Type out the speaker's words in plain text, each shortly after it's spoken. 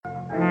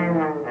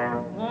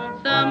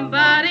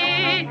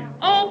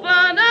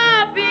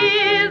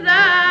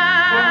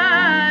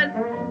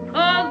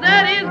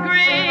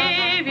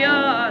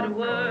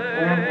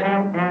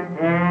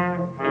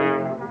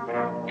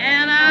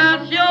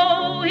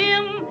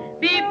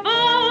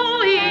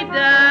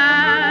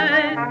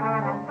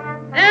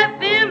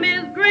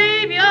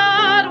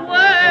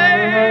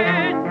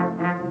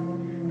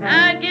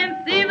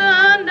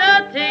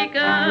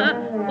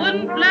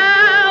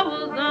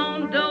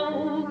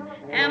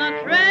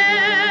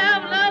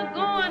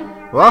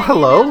Well,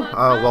 hello.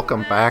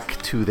 Welcome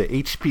back to the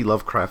H.P.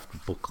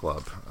 Lovecraft Book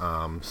Club.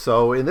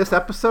 So in this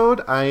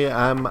episode, I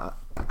am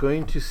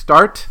going to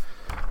start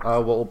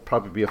what will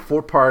probably be a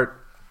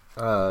four-part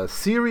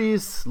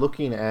series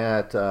looking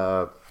at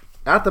the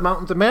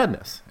Mountains of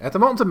Madness. At the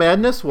Mountains of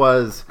Madness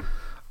was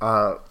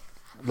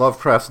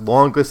Lovecraft's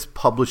longest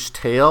published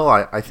tale.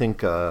 I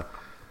think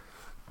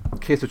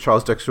Case of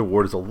Charles Dexter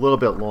Ward is a little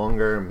bit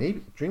longer.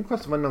 Maybe Dream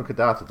Quest of Unknown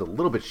Kadath is a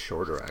little bit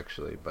shorter,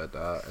 actually. But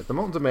At the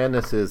Mountains of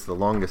Madness is the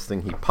longest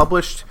thing he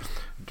published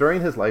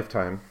during his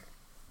lifetime.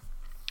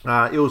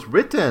 It was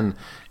written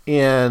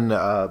in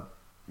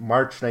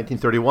March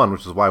 1931,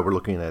 which is why we're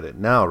looking at it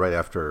now, right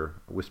after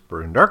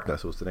Whisper in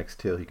Darkness. It was the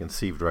next tale he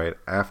conceived right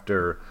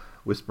after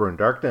Whisper in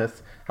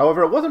Darkness.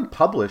 However, it wasn't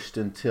published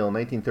until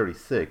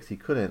 1936. He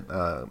couldn't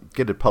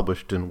get it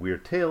published in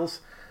Weird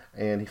Tales.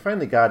 And he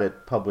finally got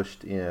it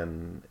published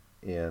in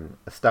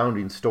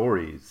Astounding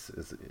Stories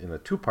in a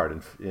two-part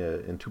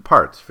in two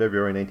parts,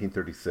 February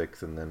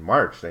 1936 and then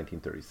March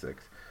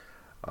 1936.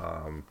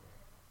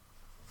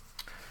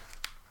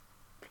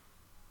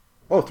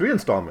 Three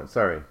installments,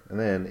 sorry, and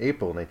then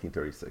April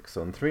 1936.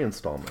 So in three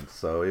installments.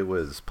 So it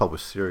was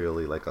published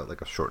serially like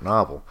a short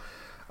novel,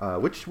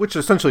 which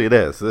essentially it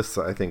is. This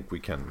I think we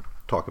can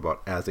talk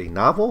about as a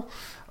novel.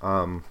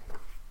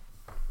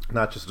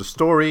 Not just a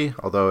story,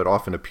 although it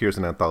often appears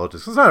in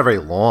anthologies. It's not a very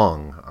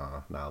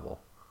long novel.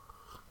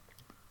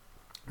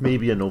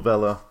 Maybe a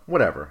novella,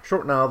 whatever.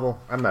 Short novel,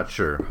 I'm not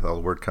sure how the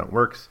word count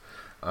works.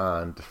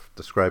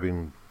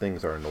 Describing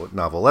things are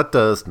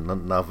novelettas,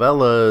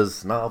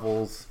 novellas,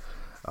 novels.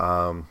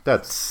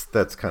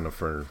 That's kind of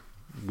for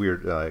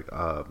weird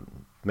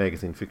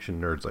magazine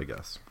fiction nerds, I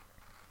guess.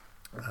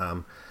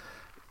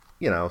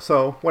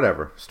 So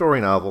whatever.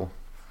 Story novel.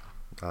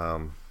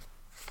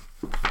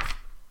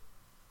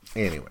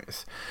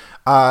 Anyways,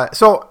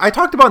 so I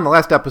talked about in the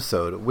last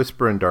episode,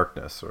 Whisper in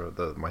Darkness, or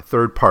my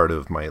third part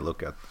of my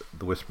look at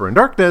the Whisper in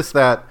Darkness,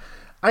 that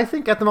I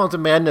think At the Mountains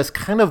of Madness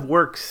kind of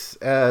works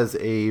as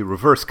a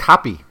reverse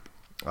copy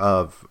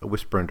of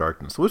Whisper in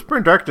Darkness. Whisper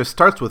in Darkness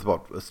starts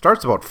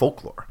about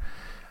folklore.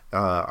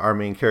 Our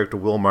main character,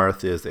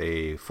 Wilmarth, is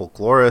a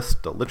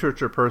folklorist, a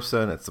literature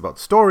person. It's about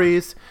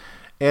stories,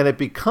 and it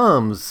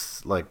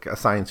becomes like a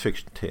science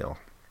fiction tale,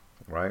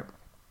 right?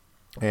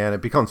 And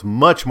it becomes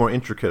much more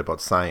intricate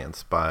about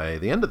science by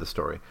the end of the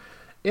story.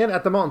 And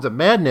At the Mountains of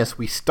Madness,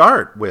 we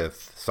start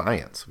with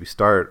science. We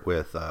start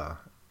with, an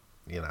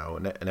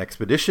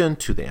expedition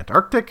to the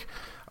Antarctic,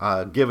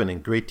 given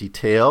in great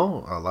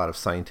detail. A lot of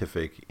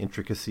scientific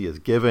intricacy is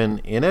given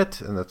in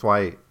it. And that's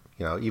why,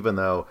 even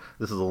though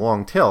this is a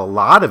long tale, a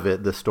lot of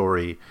it, the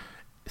story,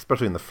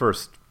 especially in the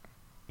first,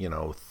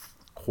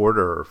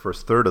 quarter or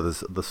first third of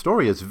the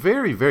story, is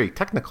very, very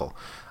technical.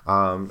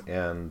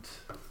 And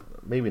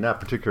maybe not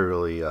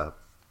particularly,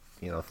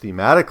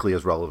 thematically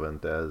as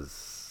relevant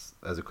as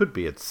it could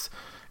be. It's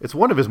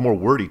one of his more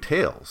wordy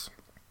tales,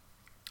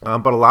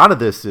 but a lot of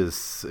this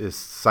is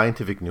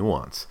scientific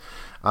nuance.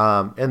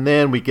 And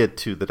then we get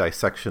to the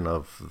dissection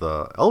of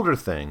the Elder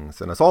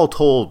Things, and it's all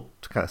told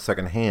kind of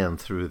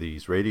secondhand through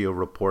these radio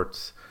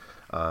reports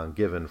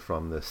given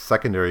from the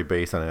secondary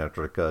base on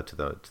Antarctica to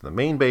the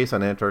main base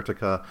on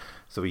Antarctica.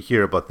 So we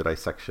hear about the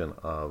dissection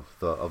of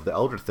the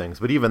Elder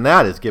Things, but even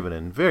that is given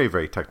in very,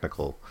 very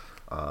technical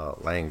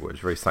language,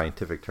 very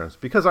scientific terms,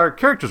 because our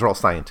characters are all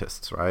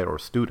scientists, right, or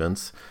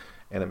students,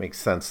 and it makes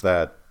sense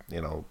that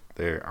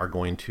they are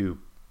going to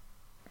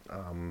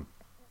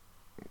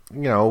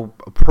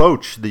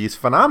approach these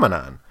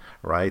phenomenon,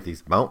 right,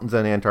 these mountains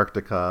in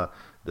Antarctica,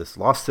 this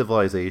lost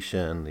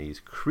civilization, these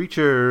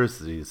creatures,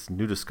 these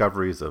new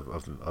discoveries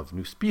of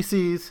new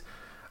species.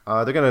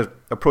 They're going to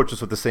approach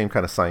this with the same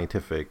kind of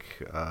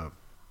scientific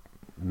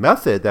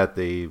method that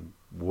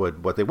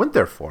what they went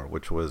there for,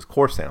 which was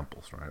core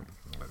samples, right?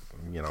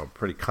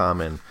 Pretty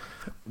common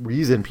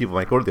reason people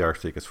might go to the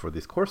Arctic is for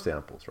these core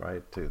samples,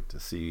 right? To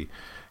see,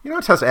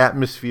 test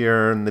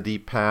atmosphere in the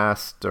deep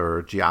past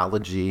or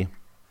geology,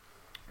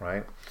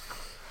 right?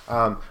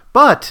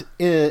 But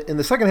in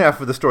the second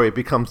half of the story, it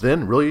becomes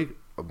then really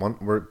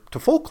we're to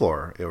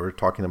folklore. We're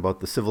talking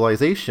about the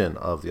civilization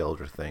of the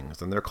Elder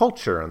Things and their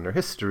culture and their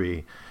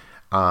history,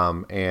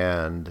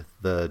 and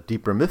the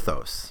deeper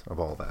mythos of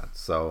all that.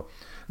 So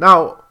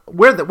now,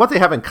 what they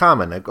have in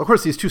common, of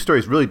course, these two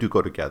stories really do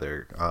go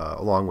together,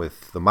 along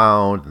with The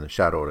Mound and The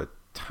Shadow at a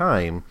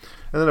Time,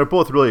 and then they're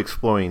both really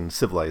exploring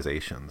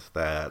civilizations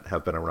that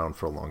have been around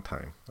for a long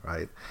time,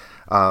 right?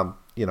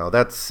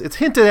 It's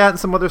hinted at in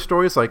some other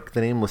stories, like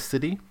The Nameless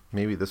City.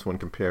 Maybe this one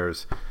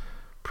compares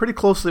pretty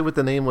closely with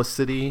The Nameless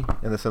City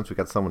in the sense we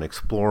got someone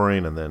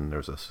exploring, and then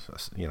there's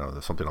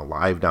there's something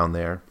alive down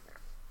there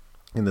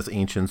in this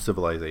ancient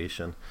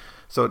civilization.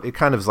 So it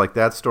kind of is like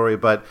that story,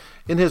 but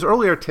in his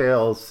earlier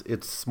tales,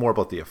 it's more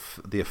about the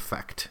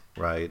effect,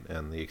 right,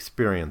 and the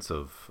experience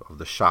of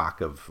the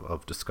shock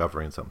of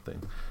discovering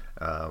something.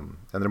 And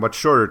they're much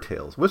shorter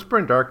tales. Whisper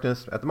in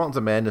Darkness, At the Mountains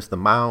of Madness, The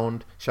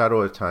Mound,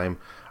 Shadow of Time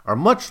are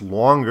much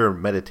longer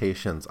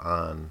meditations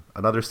on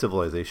another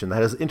civilization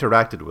that has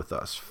interacted with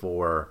us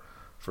for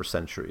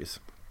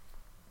centuries.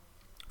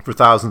 for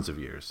thousands of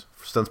years,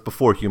 since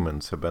before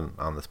humans have been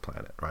on this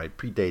planet, right?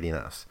 Predating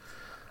us.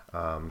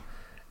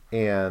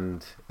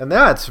 And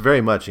that's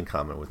very much in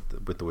common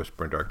with the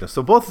Whisper in Darkness.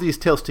 So both of these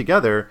tales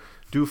together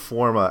do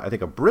form, I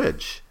think, a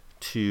bridge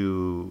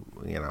to,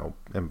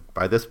 and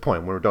by this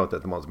point, when we're done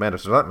with the Mountains of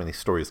Madness, there's not many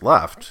stories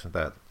left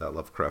that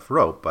Lovecraft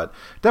wrote, but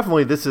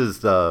definitely this is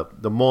the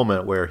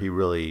moment where he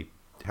really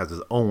has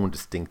his own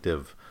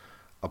distinctive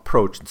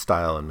approach and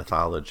style and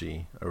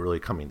mythology are really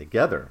coming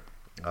together.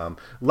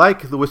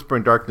 Like The Whisper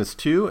in Darkness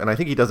too, and I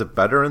think he does it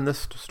better in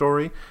this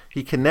story,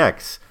 he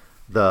connects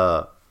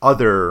the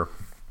other,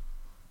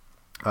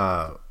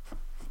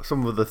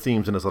 some of the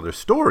themes in his other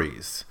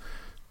stories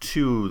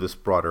to this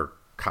broader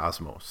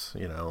cosmos,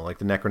 like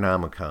the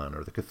Necronomicon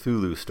or the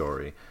Cthulhu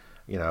story.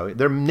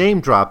 They're name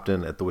dropped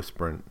in at the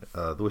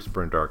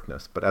Whisper in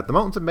Darkness, but at the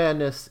Mountains of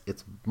Madness,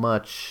 it's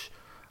much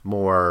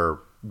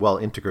more well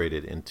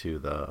integrated into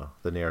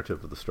the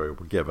narrative of the story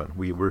we're given.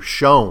 We were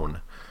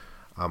shown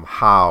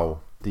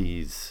how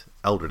these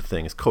elder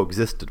things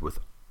coexisted with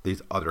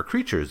these other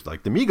creatures,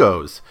 like the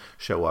Migos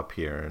show up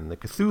here, and the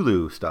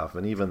Cthulhu stuff,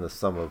 and even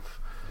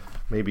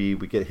maybe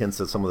we get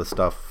hints at some of the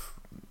stuff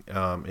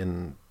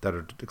that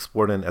are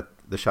explored at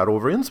the Shadow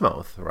over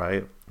Innsmouth,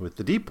 right, with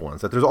the Deep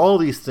Ones. That there's all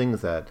these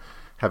things that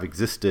have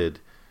existed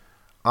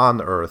on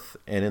the Earth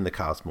and in the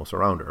cosmos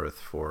around Earth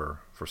for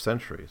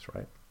centuries,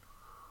 right?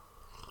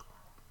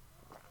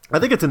 I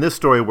think it's in this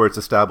story where it's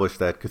established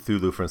that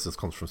Cthulhu, for instance,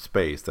 comes from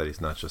space, that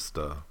he's not just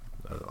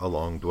a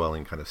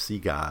long-dwelling kind of sea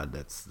god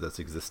that's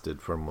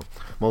existed for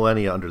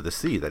millennia under the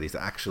sea, that he's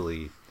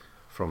actually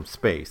from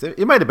space.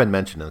 It might have been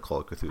mentioned in the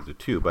Call of Cthulhu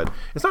too, but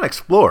it's not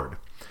explored.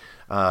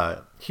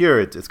 Here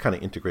it's kind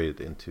of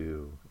integrated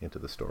into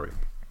the story.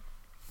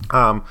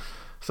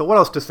 So what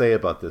else to say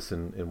about this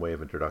in way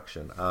of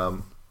introduction?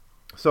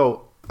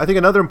 So I think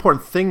another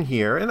important thing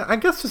here, and I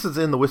guess this is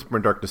in The Whisper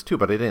in Darkness too,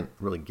 but I didn't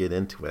really get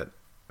into it,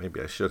 maybe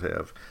I should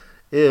have,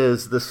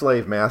 is the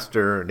slave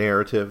master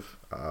narrative.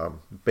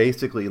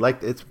 Basically, I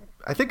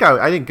think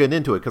I didn't get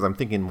into it because I'm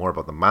thinking more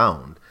about the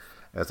Mound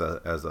as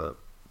a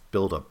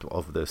build-up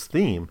of this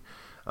theme,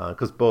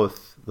 because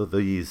both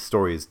these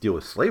stories deal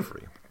with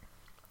slavery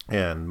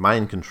and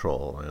mind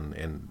control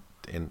and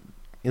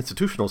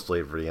institutional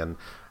slavery, and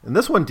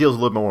this one deals a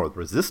little bit more with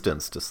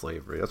resistance to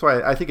slavery. That's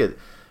why I think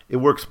it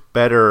works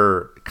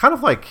better, kind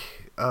of like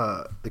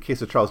the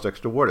case of Charles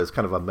Dexter Ward is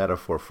kind of a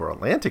metaphor for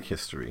Atlantic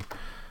history,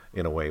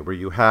 in a way, where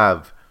you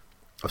have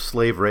a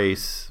slave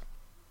race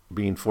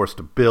being forced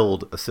to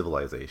build a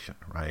civilization,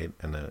 right?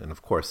 And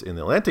of course, in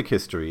the Atlantic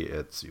history,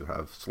 you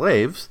have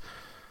slaves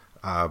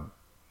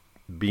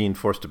being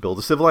forced to build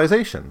a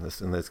civilization.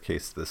 In this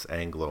case, this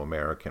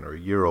Anglo-American or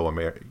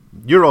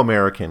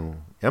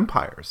Euro-American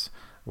empires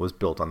was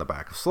built on the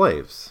back of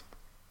slaves.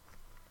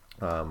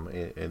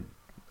 In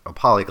a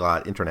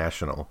polyglot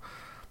international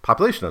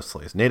population of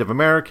slaves, Native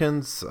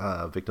Americans,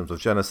 victims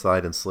of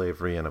genocide and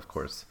slavery, and of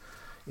course,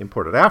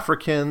 imported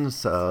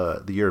Africans,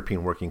 the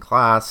European working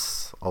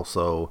class,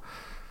 also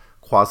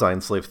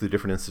quasi-enslaved through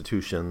different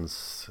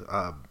institutions,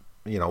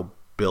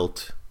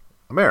 built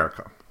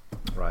America,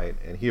 right?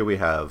 And here we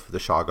have the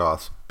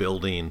Shoggoths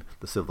building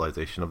the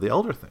civilization of the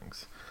Elder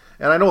Things.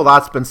 And I know a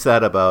lot's been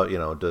said about,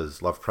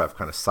 does Lovecraft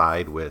kind of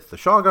side with the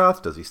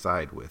Shoggoths? Does he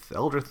side with the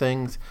Elder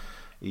Things?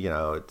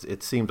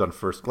 It seemed on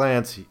first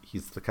glance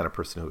he's the kind of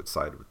person who would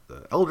side with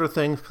the Elder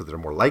Things because they're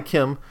more like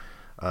him.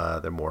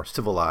 They're more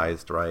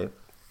civilized, right?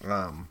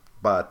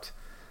 But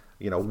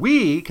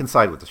we can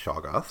side with the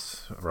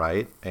Shoggoths,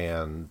 right?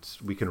 And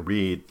we can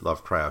read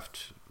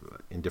Lovecraft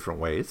in different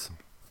ways.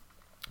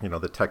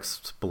 The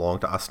texts belong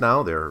to us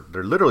now. They're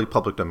literally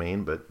public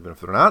domain, but even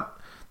if they're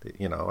not,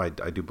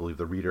 I do believe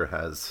the reader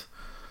has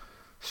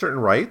certain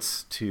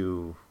rights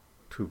to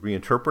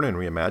reinterpret and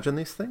reimagine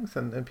these things,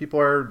 and people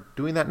are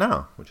doing that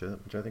now, which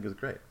I think is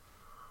great.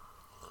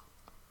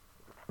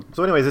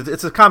 So anyways,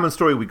 it's a common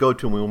story we go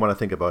to when we want to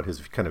think about his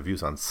kind of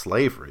views on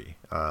slavery,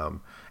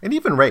 and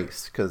even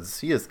race, because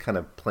he is kind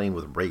of playing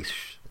with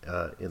race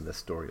in this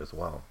story as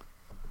well.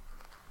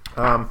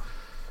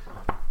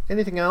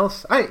 Anything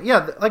else?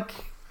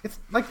 It's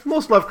like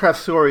most Lovecraft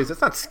stories,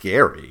 it's not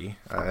scary.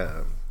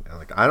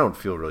 I don't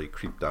feel really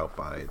creeped out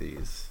by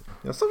these.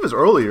 Some of his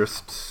earlier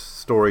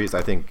stories,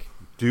 I think,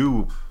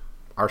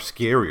 are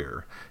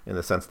scarier in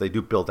the sense they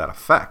do build that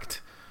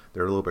effect.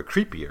 They're a little bit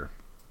creepier.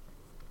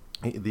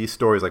 These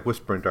stories like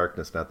Whisper in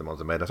Darkness and At the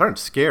Mountains of Madness aren't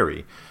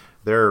scary.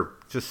 They're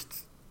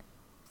just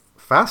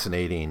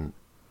fascinating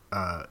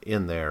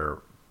in their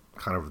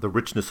kind of the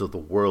richness of the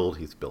world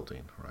he's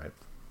building, right?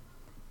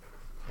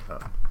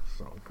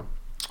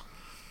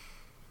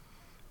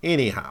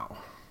 Anyhow,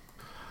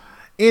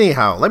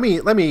 let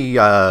me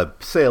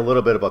say a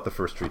little bit about the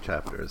first three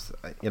chapters.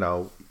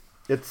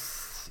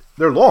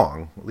 They're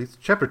long. At least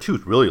chapter 2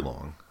 is really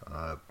long.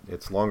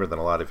 It's longer than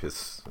a lot of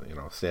his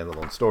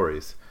standalone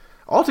stories.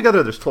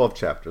 Altogether, there's 12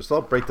 chapters, so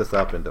I'll break this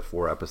up into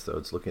 4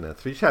 episodes, looking at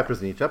 3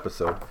 chapters in each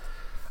episode.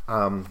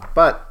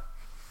 But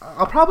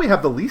I'll probably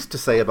have the least to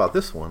say about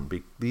this one,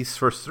 these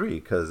first 3,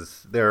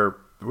 because they're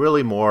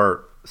really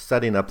more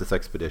setting up this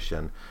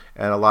expedition,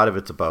 and a lot of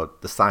it's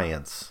about the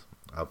science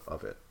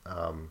of it.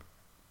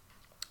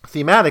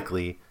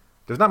 Thematically,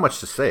 there's not much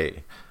to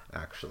say,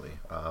 actually.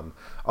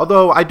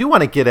 Although I do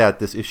want to get at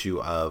this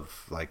issue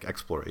of like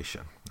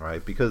exploration,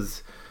 right?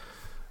 Because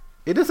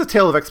it is a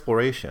tale of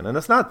exploration, and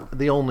it's not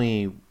the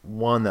only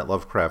one that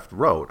Lovecraft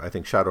wrote. I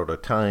think Shadow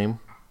of Time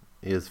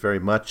is very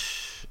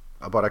much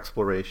about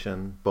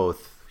exploration,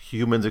 both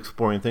humans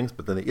exploring things,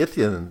 but then the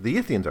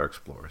Ythians are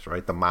explorers,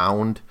 right? The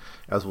Mound,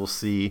 as we'll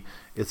see,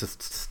 is a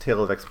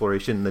tale of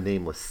exploration. The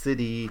Nameless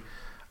City,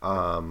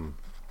 in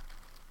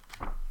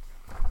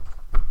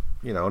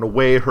a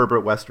way,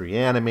 Herbert West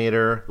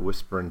Reanimator, The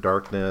Whisper in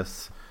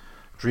Darkness,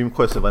 Dream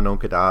Quest of Unknown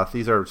Kadath.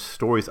 These are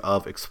stories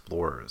of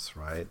explorers,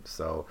 right?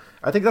 So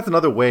I think that's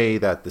another way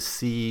that the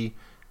sea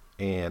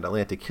and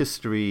Atlantic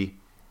history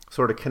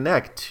sort of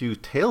connect to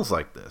tales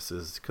like this,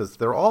 is because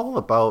they're all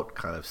about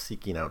kind of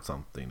seeking out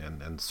something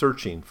and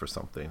searching for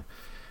something,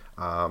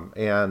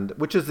 and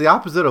which is the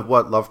opposite of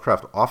what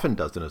Lovecraft often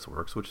does in his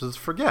works, which is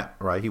forget,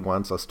 right? He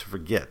wants us to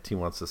forget. He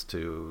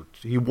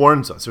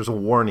warns us. There's a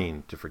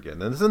warning to forget.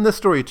 And it's in this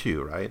story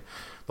too, right?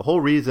 The whole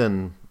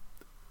reason,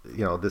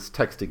 this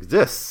text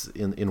exists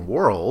in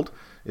World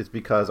is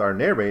because our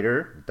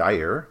narrator,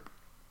 Dyer,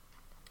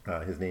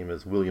 his name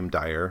is William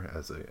Dyer,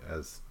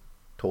 as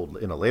told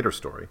in a later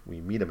story. We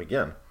meet him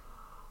again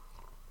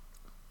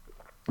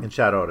in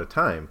Shadow of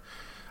Time.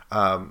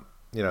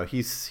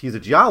 He's a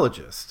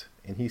geologist,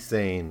 and he's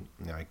saying,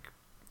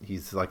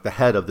 he's like the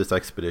head of this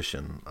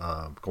expedition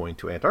going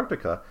to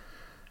Antarctica.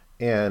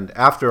 And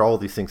after all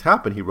these things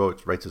happen, he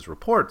writes his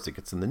reports. It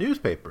gets in the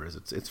newspapers.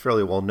 It's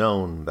fairly well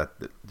known that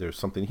there's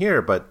something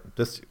here, but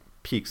this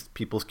piques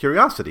people's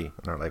curiosity.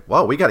 And they're like,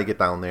 well, we got to get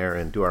down there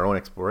and do our own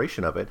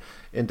exploration of it.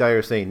 And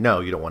Dyer's saying,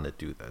 no, you don't want to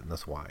do that. And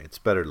that's why. It's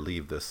better to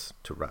leave this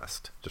to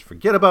rest. Just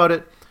forget about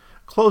it.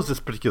 Close this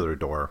particular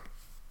door.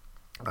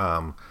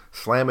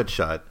 Slam it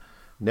shut.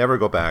 Never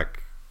go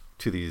back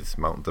to these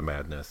mountains of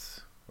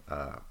madness,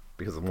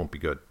 because it won't be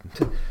good.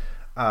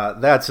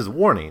 That's his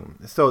warning.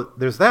 So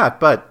there's that.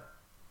 But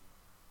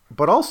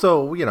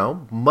also,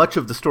 much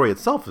of the story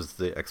itself is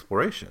the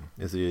exploration,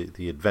 is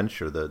the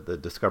adventure, the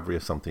discovery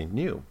of something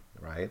new,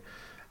 right?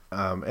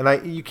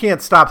 And you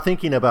can't stop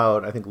thinking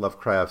about, I think,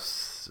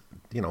 Lovecraft's,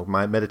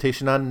 my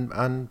meditation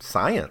on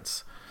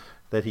science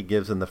that he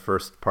gives in the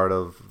first part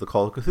of the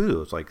Call of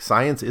Cthulhu. It's like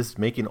science is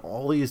making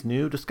all these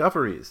new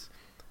discoveries,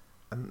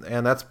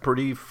 and that's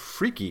pretty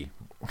freaky.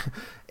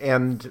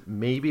 And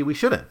maybe we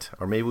shouldn't,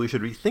 or maybe we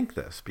should rethink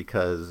this,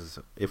 because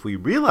if we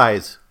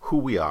realize who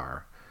we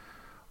are,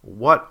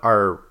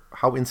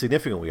 how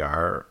insignificant we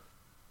are,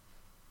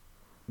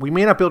 we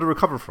may not be able to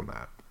recover from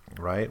that,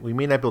 right? We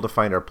may not be able to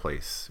find our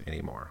place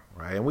anymore,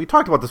 right? And we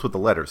talked about this with the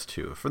letters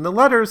too. From the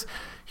letters,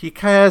 he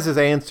has his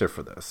answer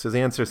for this. His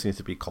answer seems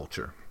to be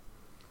culture.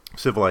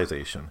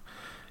 Civilization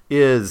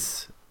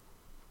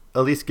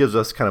at least gives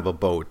us kind of a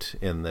boat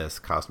in this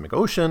cosmic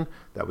ocean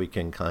that we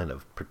can kind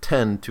of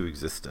pretend to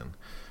exist in.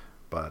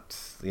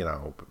 But,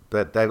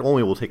 that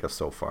only will take us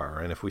so far.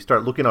 And if we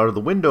start looking out of the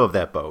window of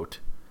that boat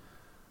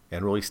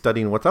and really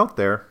studying what's out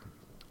there,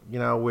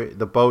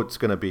 the boat's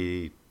going to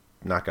be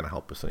not going to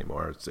help us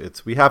anymore.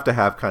 We have to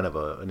have kind of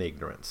an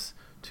ignorance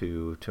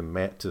to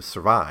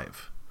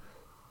survive.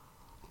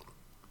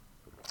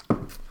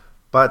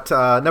 But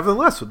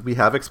nevertheless, we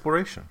have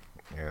exploration.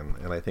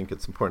 And I think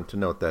it's important to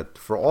note that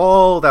for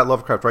all that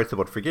Lovecraft writes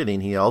about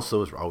forgetting, he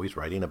also is always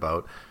writing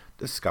about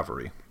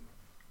discovery.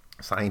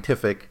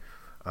 Scientific,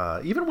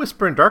 even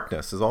Whisper in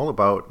Darkness is all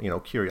about,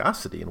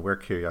 curiosity and where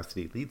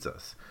curiosity leads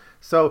us.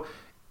 So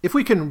if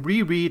we can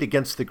reread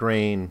against the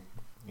grain,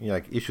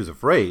 like issues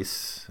of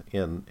race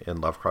in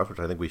Lovecraft, which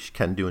I think we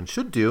can do and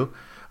should do,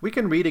 we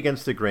can read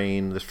against the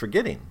grain this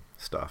forgetting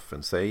stuff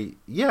and say,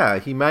 yeah,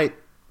 he might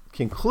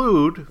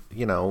conclude,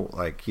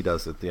 like he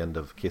does at the end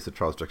of Case of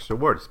Charles Dexter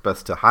Ward, it's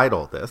best to hide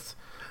all this.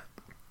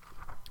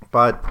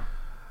 But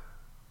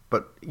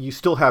you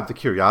still have the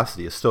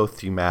curiosity is so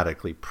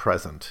thematically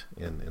present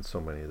in so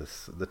many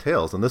of the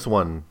tales, and this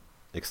one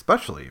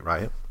especially,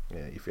 right?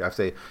 If I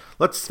say,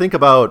 let's think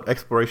about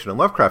exploration in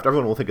Lovecraft,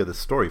 everyone will think of this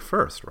story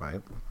first,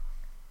 right?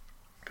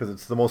 Because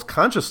it's the most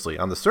consciously,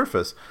 on the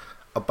surface,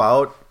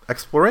 about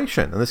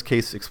exploration. In this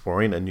case,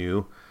 exploring a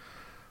new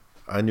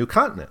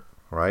continent,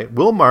 right?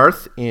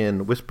 Wilmarth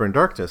in Whisper in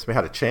Darkness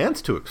had a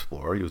chance to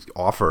explore. He was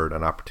offered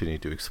an opportunity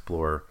to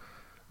explore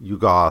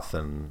Yugoth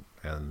and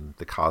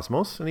the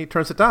cosmos, and he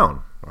turns it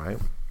down, right?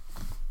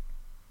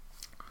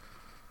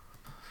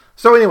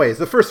 So anyways,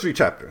 the first three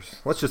chapters.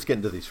 Let's just get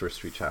into these first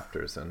three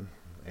chapters and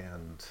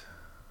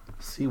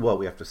see what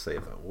we have to say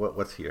about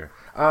what's here.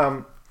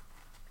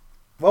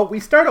 Well,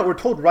 we start out, we're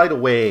told right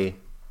away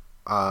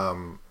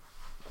about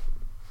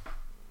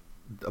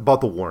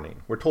the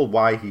warning. We're told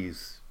why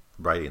he's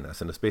writing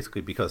this, and it's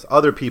basically because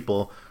other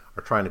people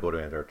are trying to go to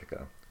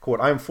Antarctica. Quote,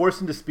 I am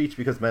forced into speech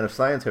because men of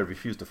science have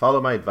refused to follow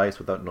my advice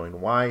without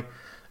knowing why.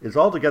 It is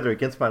altogether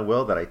against my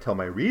will that I tell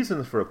my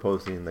reasons for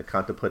opposing the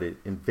contemplated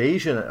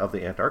invasion of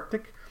the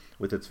Antarctic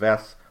with its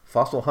vast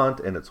fossil hunt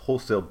and its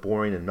wholesale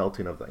boring and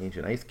melting of the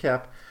ancient ice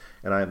cap.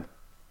 And I am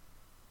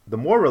the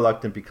more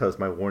reluctant because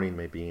my warning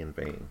may be in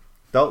vain.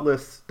 Doubt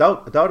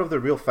of the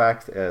real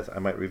facts as I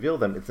might reveal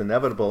them, it's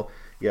inevitable,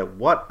 yet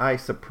what I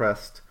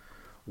suppressed,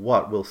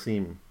 what will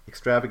seem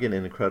extravagant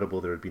and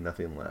incredible, there would be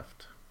nothing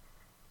left.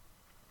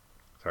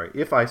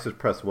 If I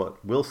suppress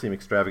what will seem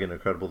extravagant and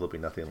incredible, there'll be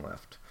nothing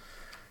left.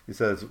 He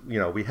says,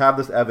 we have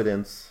this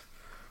evidence,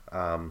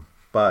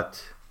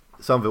 but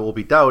some of it will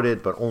be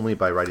doubted, but only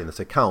by writing this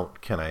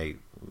account can I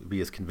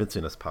be as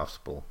convincing as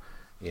possible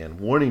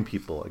and warning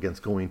people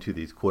against going to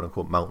these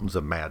quote-unquote mountains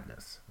of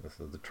madness.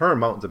 The term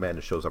mountains of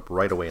madness shows up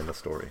right away in the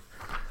story,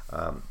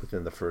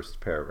 within the first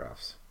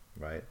paragraphs,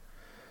 right?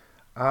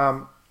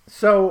 Then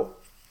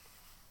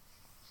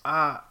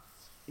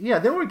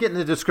we're getting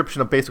the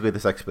description of basically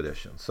this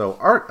expedition. So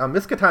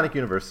Miskatonic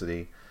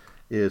University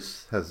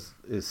is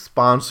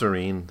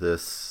sponsoring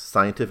this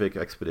scientific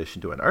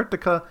expedition to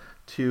Antarctica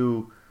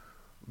to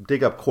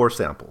dig up core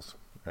samples,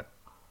 right,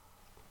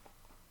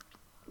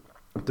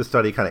 to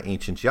study kind of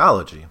ancient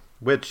geology,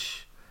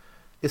 which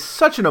is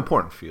such an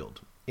important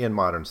field in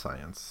modern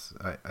science.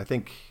 I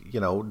think,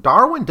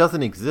 Darwin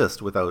doesn't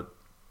exist without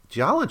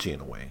geology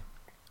in a way.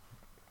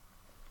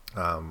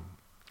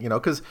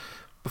 Because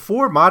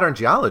before modern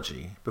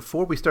geology,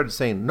 before we started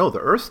saying, no, the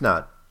Earth's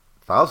not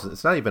thousands,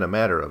 it's not even a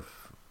matter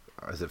of,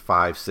 is it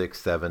 5, 6,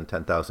 7,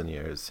 10,000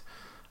 years?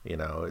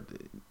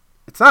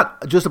 It's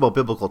not just about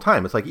biblical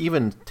time. It's like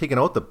even taking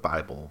out the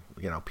Bible,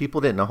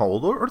 people didn't know how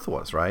old the Earth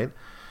was, right?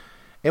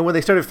 And when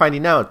they started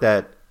finding out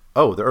that,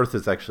 the Earth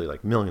is actually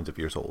like millions of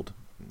years old,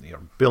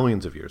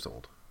 billions of years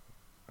old.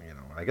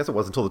 I guess it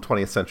wasn't until the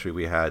 20th century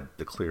we had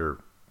the clear,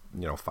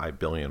 5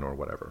 billion or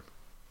whatever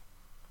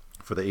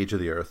for the age of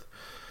the Earth.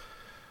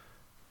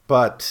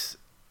 But,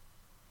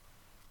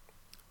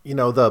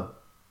 even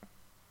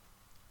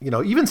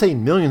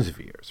saying millions of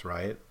years,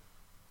 right,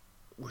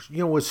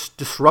 was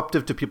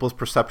disruptive to people's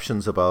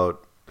perceptions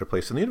about their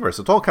place in the universe.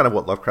 It's all kind of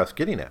what Lovecraft's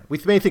getting at. We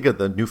may think of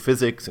the new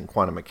physics and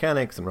quantum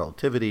mechanics and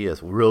relativity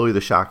as really the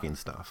shocking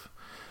stuff.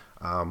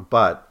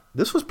 But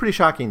this was pretty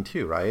shocking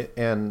too, right?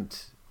 And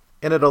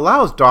it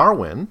allows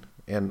Darwin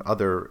and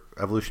other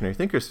evolutionary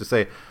thinkers to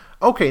say,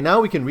 okay,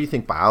 now we can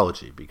rethink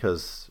biology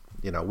because,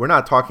 we're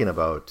not talking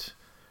about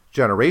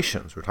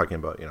generations. We're talking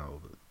about,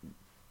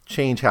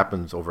 change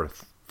happens over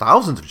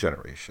thousands of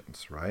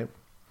generations, right?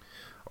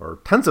 Or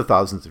tens of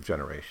thousands of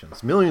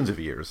generations, millions of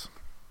years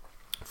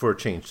for a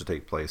change to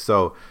take place.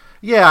 So,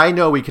 yeah, I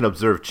know we can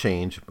observe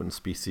change in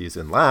species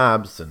in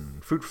labs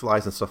and fruit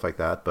flies and stuff like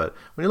that, but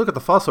when you look at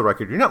the fossil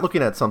record, you're not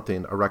looking at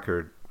a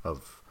record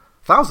of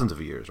thousands of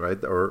years,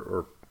 right?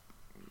 Or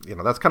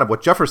that's kind of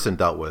what Jefferson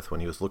dealt with when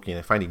he was looking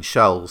at finding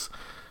shells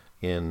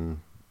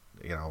in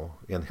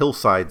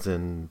hillsides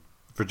in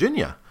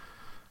Virginia.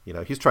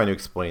 He's trying to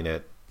explain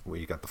it. Well,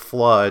 you got the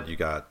flood, you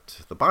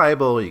got the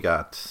Bible, you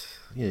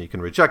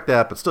can reject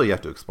that, but still you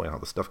have to explain how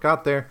the stuff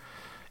got there.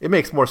 It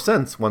makes more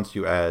sense once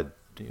you add,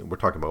 we're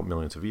talking about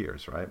millions of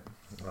years, right,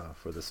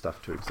 for this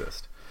stuff to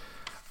exist.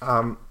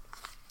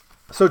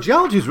 So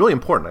geology is really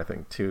important, I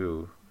think,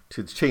 to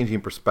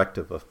changing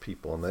perspective of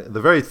people, and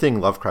the very thing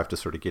Lovecraft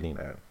is sort of getting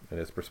at in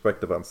his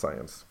perspective on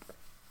science.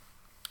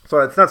 So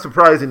it's not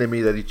surprising to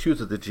me that he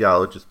chooses the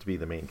geologist to be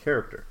the main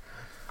character.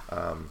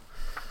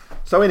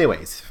 So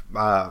anyways,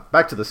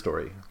 back to the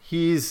story.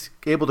 He's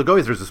able to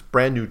go. There's this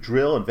brand new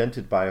drill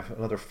invented by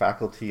another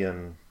faculty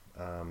in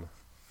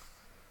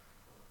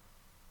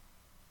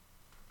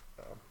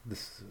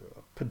this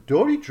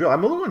Pedori drill.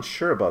 I'm a little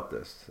unsure about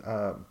this.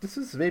 This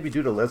is maybe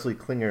due to Leslie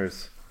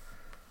Klinger's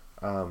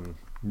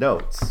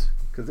notes,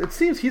 because it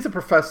seems he's a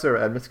professor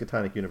at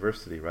Miskatonic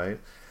University, right?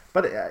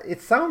 But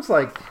it sounds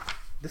like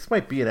this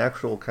might be an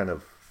actual kind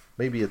of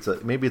maybe it's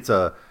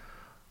a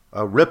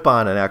rip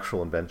on an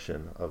actual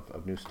invention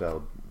of new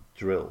style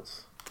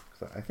drills.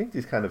 I think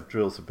these kind of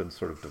drills have been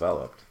sort of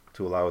developed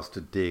to allow us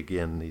to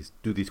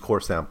do these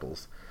core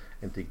samples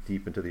and dig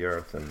deep into the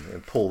earth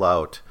and pull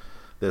out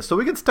this. So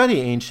we can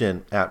study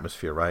ancient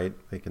atmosphere, right?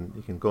 You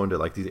can go into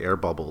like these air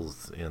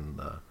bubbles in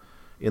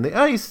the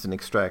ice and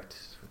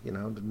extract, to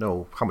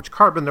know how much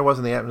carbon there was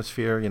in the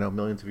atmosphere,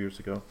 millions of years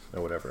ago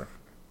or whatever,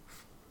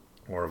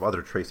 or of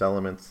other trace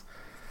elements.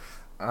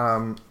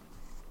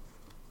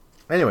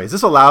 Anyways,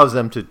 this allows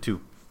them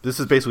to this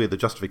is basically the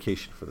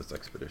justification for this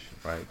expedition,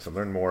 right? To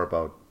learn more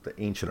about the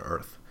ancient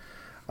Earth.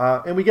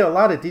 And we get a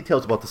lot of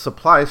details about the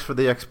supplies for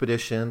the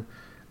expedition,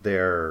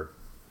 their,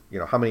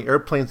 how many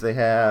airplanes they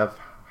have,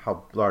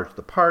 how large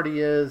the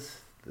party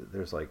is.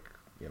 There's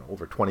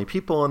over 20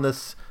 people in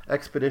this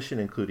expedition,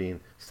 including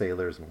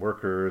sailors and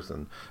workers,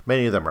 and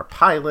many of them are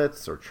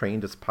pilots or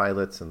trained as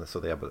pilots, and so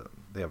they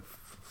have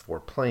 4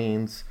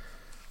 planes.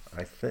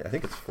 I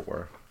think it's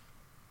 4.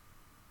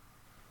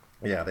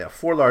 Yeah, they have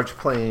 4 large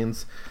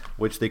planes,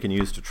 which they can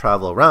use to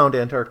travel around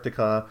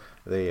Antarctica.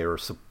 They're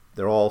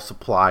all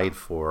supplied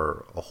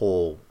for a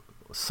whole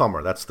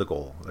summer. That's the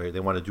goal.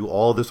 They want to do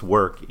all this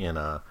work in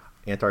a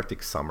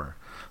Antarctic summer.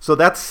 So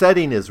that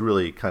setting is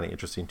really kind of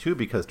interesting too,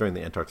 because during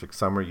the Antarctic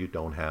summer, you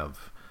don't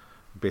have,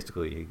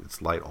 basically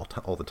it's light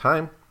all the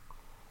time.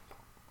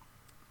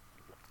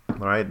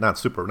 All right,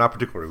 not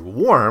particularly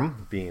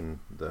warm, being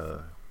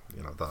the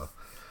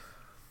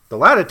the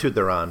latitude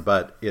they're on,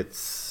 but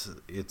it's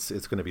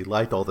going to be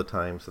light all the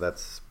time, so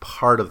that's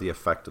part of the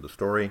effect of the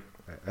story.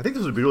 I think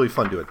this would be really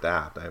fun to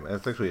adapt.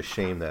 It's actually a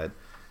shame that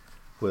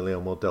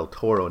Guillermo del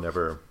Toro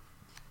never,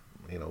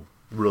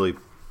 really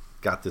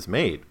got this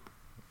made.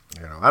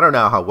 I don't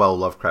know how well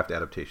Lovecraft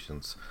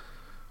adaptations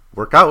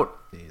work out.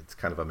 It's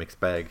kind of a mixed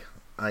bag,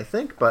 I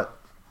think, but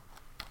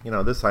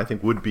this I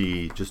think would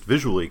be just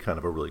visually kind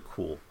of a really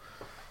cool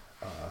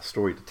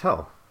story to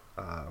tell,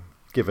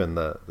 given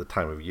the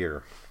time of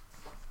year.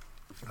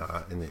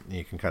 And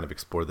you can kind of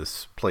explore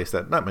this place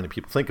that not many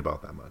people think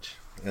about that much,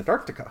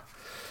 Antarctica.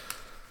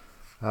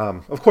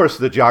 Of course,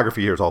 the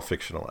geography here is all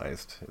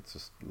fictionalized. It's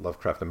just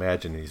Lovecraft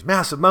imagined these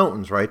massive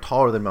mountains, right,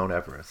 taller than Mount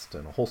Everest,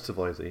 and a whole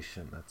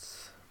civilization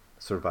that's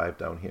survived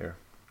down here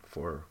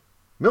for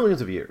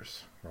millions of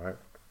years, right?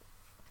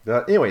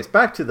 But anyways,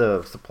 back to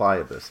the supply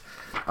of this.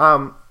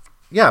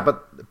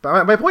 But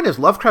my point is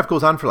Lovecraft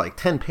goes on for like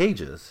 10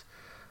 pages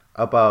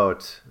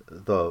about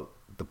the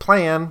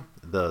plan,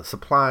 the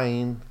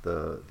supplying,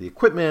 the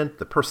equipment,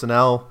 the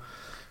personnel,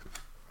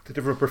 the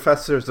different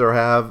professors they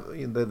have,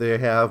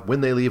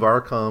 when they leave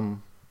Arkham,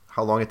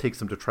 how long it takes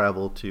them to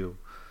travel to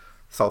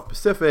South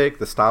Pacific,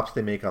 the stops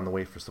they make on the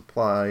way for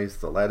supplies,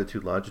 the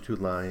latitude, longitude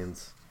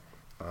lines.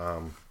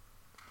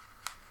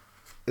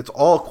 It's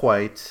all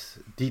quite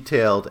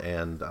detailed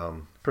and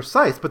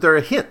precise, but there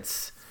are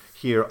hints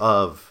here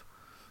of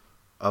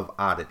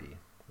oddity,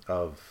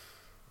 of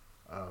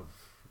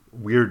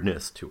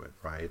weirdness to it,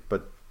 right?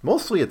 But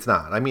mostly it's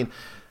not. I mean,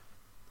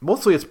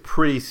 mostly it's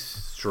pretty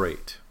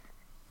straight.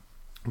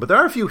 But there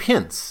are a few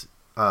hints.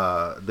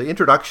 The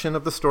introduction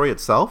of the story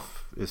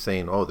itself is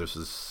saying, oh, this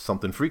is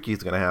something freaky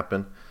is going to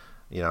happen.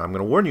 I'm going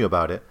to warn you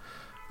about it.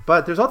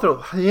 But there's also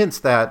hints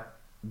that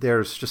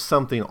there's just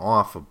something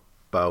off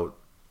about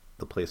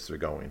the place they're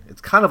going.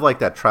 It's kind of like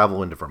that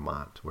travel into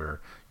Vermont,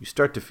 where you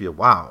start to feel,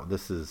 wow,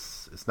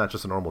 it's not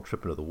just a normal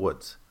trip into the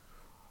woods.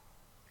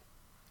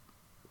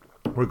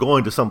 We're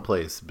going to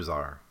someplace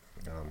bizarre.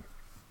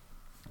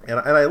 And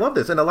I love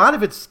this. And a lot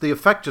of the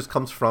effect just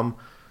comes from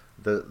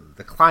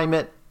the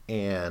climate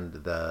and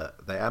the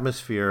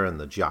atmosphere and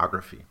the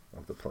geography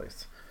of the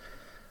place.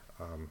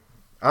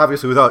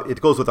 Obviously,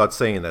 it goes without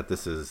saying that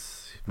this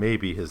is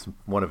maybe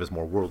one of his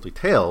more worldly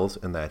tales,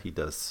 and that he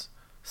does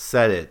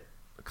set it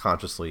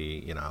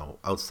consciously,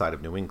 outside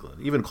of New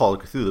England. Even Call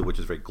of Cthulhu, which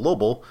is very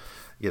global,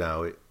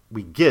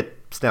 we get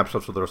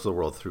snapshots of the rest of the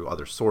world through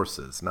other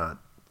sources, not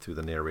through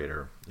the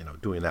narrator,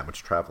 doing that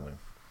much traveling.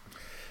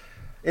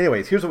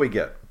 Anyways, here's what we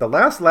get. The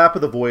last lap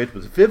of the voyage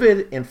was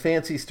vivid and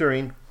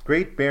fancy-stirring,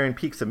 great barren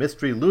peaks of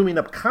mystery looming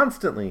up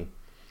constantly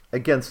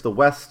against the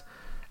west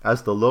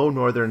as the low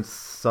northern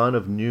sun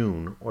of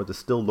noon, or the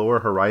still lower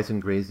horizon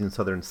grazing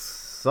southern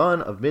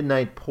sun of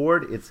midnight,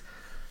 poured its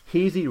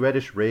hazy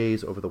reddish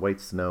rays over the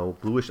white snow,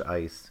 bluish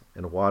ice,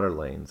 and water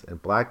lanes,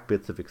 and black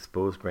bits of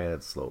exposed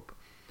granite slope.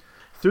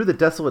 Through the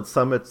desolate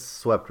summits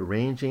swept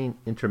ranging,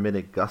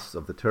 intermittent gusts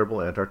of the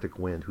terrible Antarctic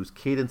wind, whose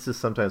cadences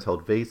sometimes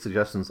held vague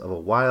suggestions of a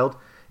wild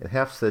and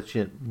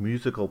half-sentient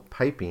musical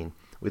piping,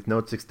 with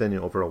notes extending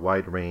over a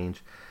wide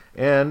range,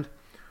 and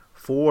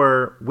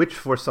for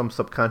some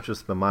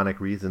subconscious mnemonic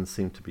reason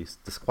seemed to be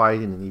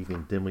disquieting and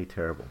even dimly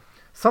terrible.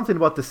 Something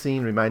about the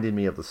scene reminded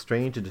me of the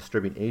strange and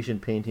disturbing Asian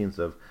paintings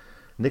of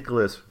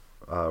Nicholas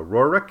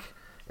Roerich,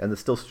 and the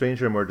still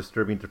stranger and more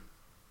disturbing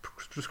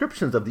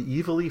descriptions of the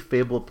evilly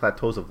fabled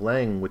plateaus of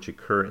Leng, which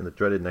occur in the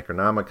dreaded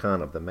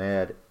Necronomicon of the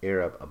mad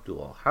Arab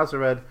Abdul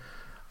al-Hazred.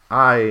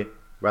 I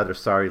rather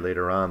sorry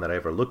later on that I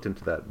ever looked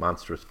into that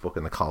monstrous book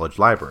in the college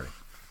library.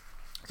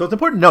 So it's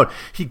important to note,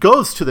 he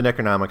goes to the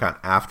Necronomicon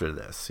after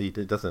this. He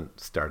doesn't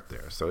start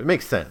there. So it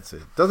makes sense.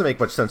 It doesn't make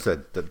much sense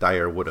that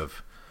Dyer would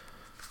have,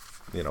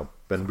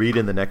 been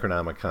reading the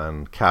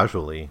Necronomicon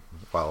casually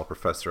while a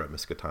professor at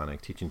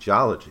Miskatonic teaching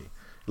geology.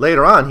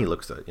 Later on, he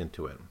looks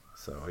into it.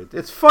 So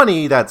it's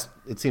funny that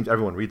it seems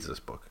everyone reads this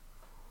book,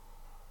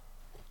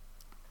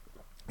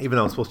 even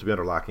though it's supposed to be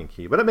under lock and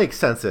key. But it makes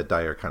sense that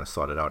Dyer kind of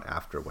sought it out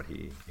after what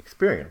he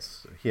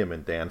experienced, him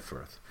and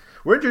Danforth.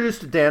 We're introduced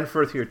to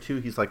Danforth here,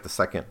 too. He's like the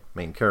second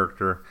main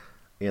character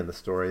in the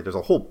story. There's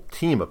a whole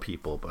team of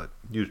people, but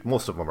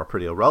most of them are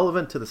pretty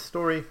irrelevant to the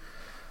story.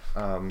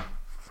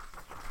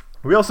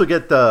 We also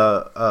get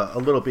a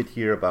little bit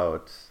here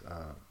about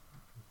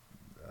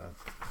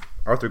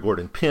Arthur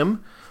Gordon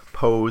Pym,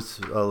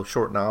 Poe's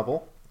short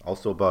novel,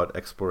 also about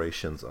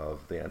explorations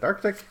of the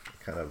Antarctic.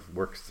 Kind of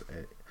works,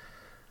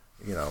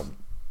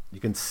 you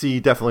can see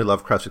definitely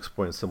Lovecraft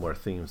exploring similar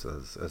themes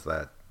as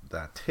that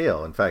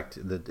tale. In fact,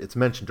 it's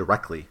mentioned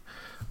directly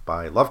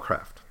by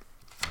Lovecraft.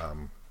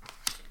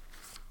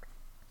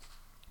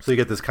 So you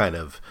get this kind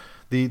of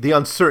the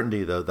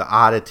uncertainty, the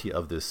oddity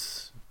of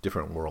this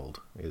different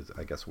world is,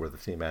 I guess, where the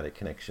thematic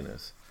connection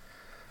is.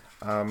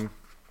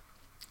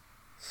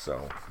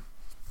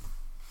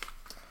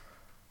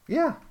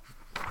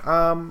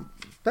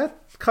 That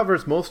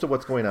covers most of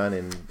what's going on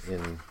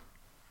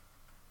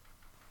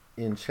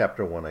in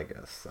chapter 1, I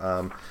guess.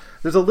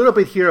 There's a little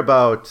bit here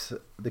about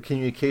the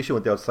communication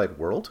with the outside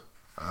world,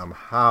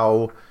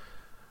 how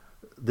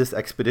this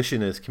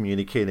expedition is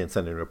communicating and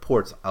sending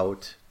reports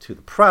out to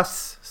the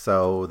press,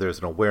 so there's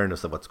an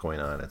awareness of what's going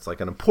on. It's like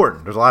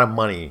there's a lot of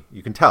money.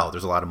 You can tell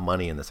there's a lot of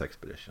money in this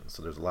expedition.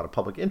 So there's a lot of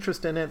public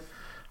interest in it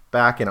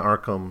back in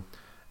Arkham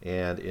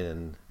and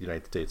in the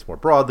United States more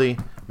broadly,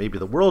 maybe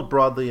the world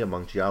broadly,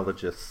 among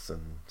geologists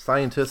and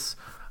scientists,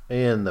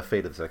 in the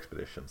fate of this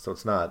expedition. So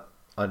it's not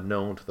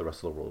unknown to the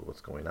rest of the world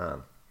what's going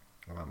on.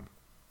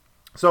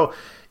 So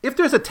if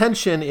there's a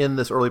tension in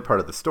this early part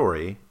of the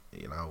story,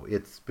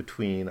 it's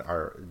between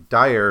our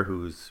Dyer,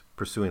 who's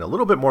pursuing a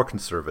little bit more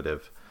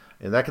conservative,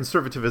 and that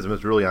conservatism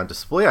is really on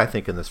display, I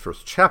think, in this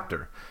first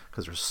chapter,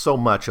 because there's so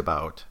much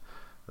about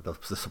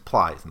the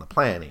supplies and the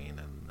planning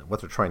and what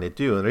they're trying to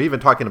do. And they're even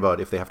talking about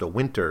if they have to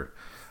winter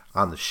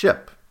on the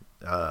ship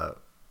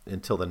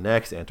until the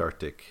next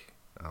Antarctic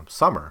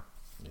summer.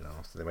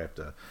 So they might have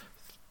to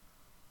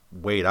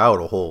wait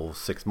out a whole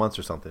 6 months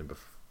or something, but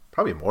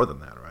probably more than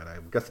that, right?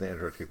 I'm guessing the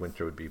Antarctic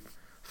winter would be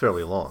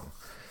fairly long.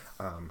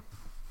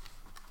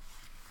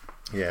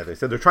 They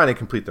said they're trying to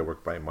complete their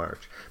work by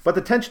March. But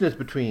the tension is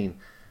between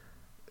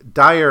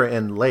Dyer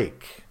and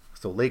Lake.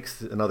 So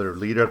Lake's another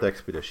leader of the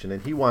expedition,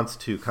 and he wants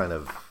to kind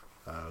of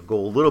go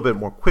a little bit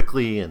more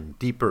quickly and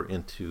deeper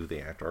into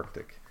the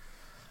Antarctic.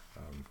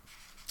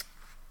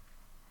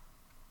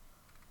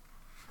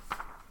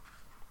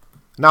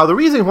 Now, the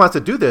reason he wants to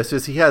do this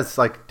is he has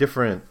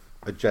different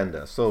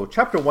agendas. So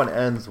chapter 1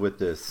 ends with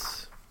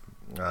this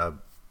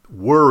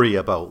worry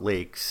about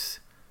Lake's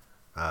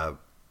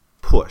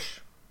push.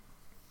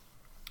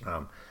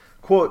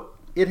 Quote,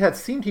 "It had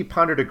seemed he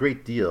pondered a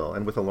great deal,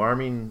 and with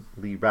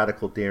alarmingly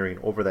radical daring,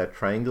 over that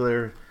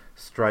triangular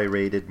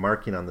striated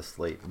marking on the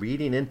slate,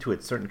 reading into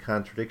it certain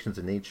contradictions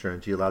in nature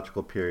and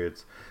geological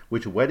periods,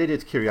 which whetted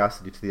his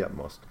curiosity to the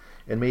utmost,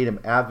 and made him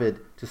avid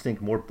to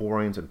sink more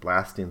borings and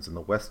blastings in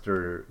the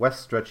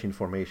west-stretching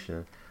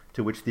formation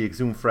to which the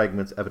exhumed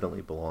fragments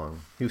evidently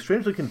belong. He was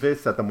strangely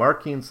convinced that the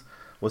markings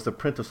was the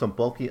print of some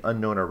bulky,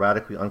 unknown, or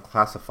radically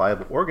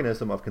unclassifiable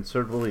organism of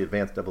considerably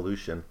advanced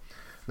evolution,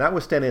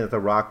 notwithstanding that the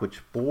rock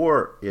which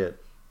bore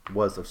it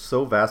was of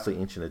so vastly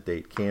ancient a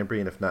date,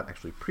 Cambrian, if not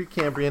actually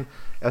Precambrian,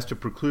 as to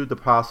preclude the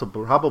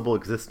probable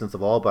existence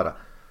of all but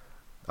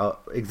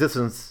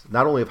existence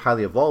not only of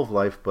highly evolved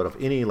life, but of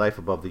any life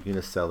above the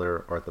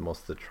unicellular or at the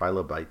most the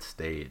trilobite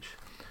stage.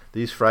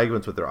 These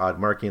fragments with their odd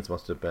markings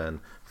must have been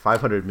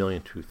 500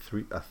 million to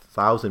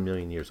 1,000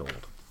 million years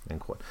old." End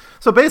quote.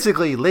 So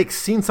basically, Lake's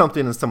seen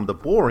something in some of the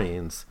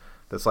borings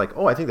that's like,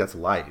 oh, I think that's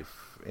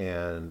life.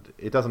 And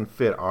it doesn't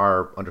fit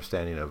our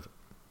understanding of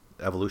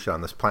evolution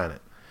on this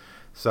planet.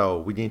 So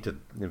we need to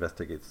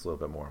investigate this a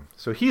little bit more.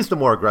 So he's the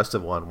more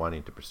aggressive one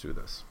wanting to pursue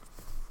this.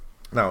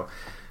 Now,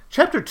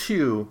 chapter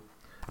 2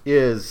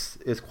 is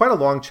quite a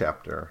long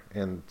chapter,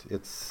 and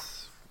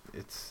it's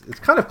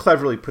kind of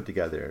cleverly put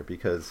together,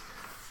 because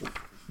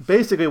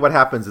basically what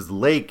happens is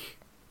Lake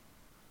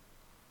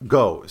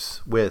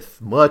goes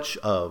with much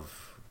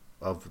of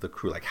the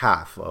crew, like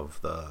half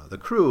of the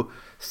crew,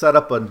 set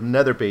up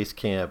another base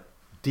camp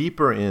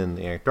deeper in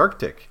the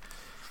Antarctic,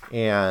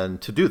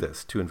 and to do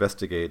this, to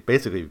investigate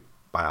basically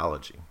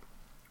biology.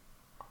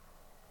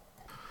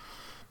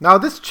 Now,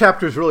 this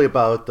chapter is really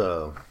about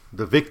the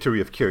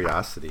victory of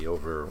curiosity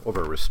over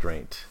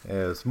restraint.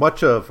 As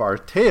much of our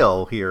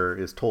tale here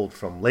is told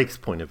from Lake's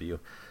point of view,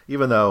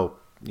 even though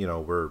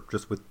we're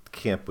just with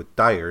camp with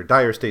Dyer.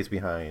 Dyer stays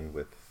behind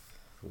with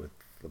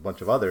a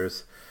bunch of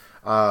others,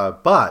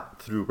 but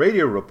through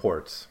radio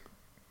reports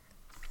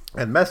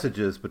and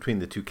messages between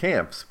the two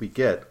camps, we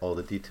get all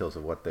the details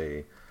of what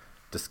they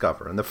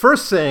discover. And the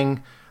first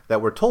thing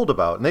that we're told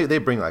about, and they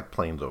bring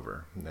planes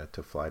over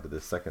to fly to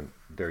this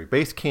secondary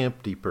base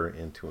camp deeper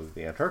into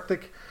the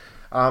Antarctic.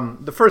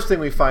 The first thing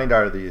we find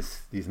are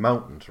these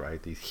mountains,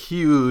 right? These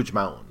huge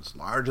mountains,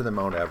 larger than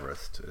Mount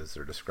Everest, as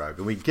they're described.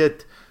 And we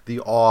get the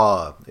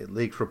awe.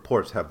 Lake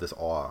reports have this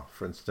awe.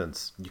 For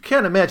instance, you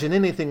can't imagine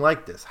anything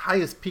like this.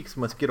 Highest peaks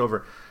must get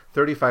over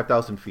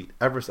 35,000 feet.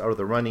 Everest out of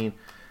the running.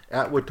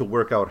 Atwood to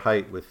work out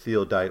height with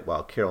theodolite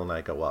while Carroll and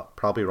I go up.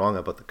 Probably wrong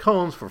about the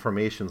cones, for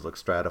formations look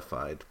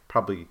stratified.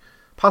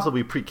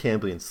 Possibly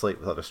Precambrian slate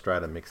with other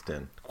strata mixed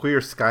in.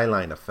 Queer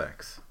skyline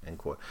effects, end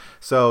quote.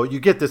 So you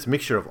get this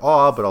mixture of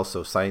awe, but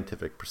also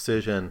scientific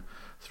precision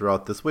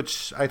throughout this,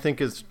 which I think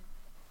is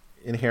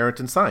inherent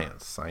in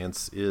science.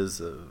 Science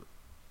is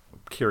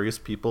curious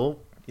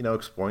people,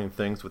 exploring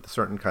things with a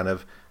certain kind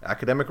of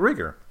academic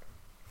rigor.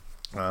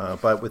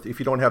 But if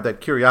you don't have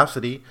that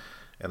curiosity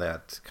and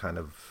that kind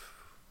of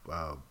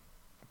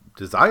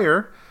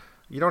desire,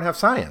 you don't have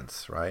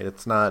science, right?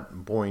 It's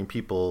not boring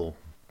people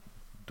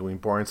doing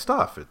boring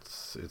stuff.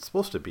 It's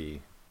supposed to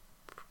be,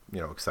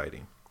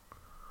 exciting.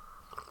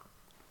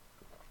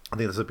 I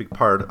think that's a big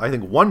part. I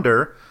think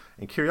wonder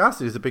and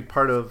curiosity is a big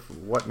part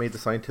of what made the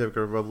scientific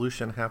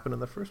revolution happen in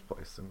the first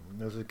place, and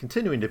there's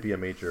continuing to be a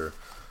major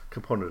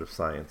component of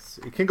science.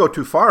 It can go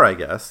too far, I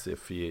guess,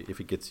 if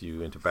it gets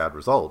you into bad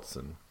results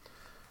and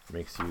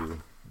makes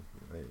you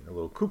a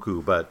little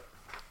cuckoo, but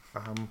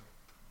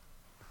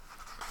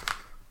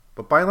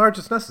by and large,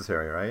 it's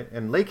necessary, right?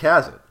 And Lake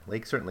has it.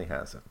 Lake certainly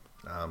has it.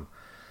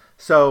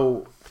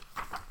 So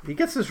he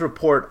gets this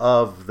report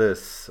of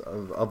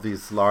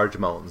these large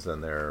mountains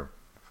and their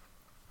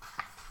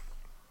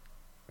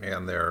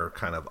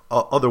kind of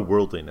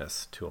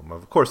otherworldliness to him.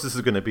 Of course, this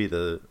is going to be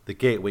the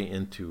gateway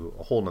into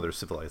a whole other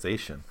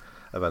civilization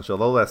eventually,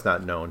 although that's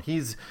not known.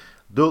 He's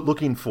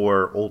looking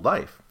for old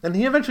life, and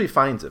he eventually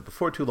finds it.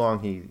 Before too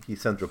long, he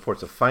sends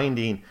reports of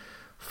finding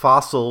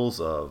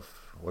fossils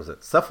of,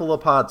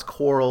 cephalopods,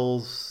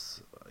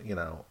 corals,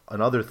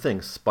 and other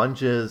things,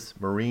 sponges,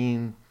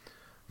 marine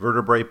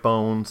vertebrate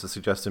bones, the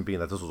suggestion being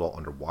that this was all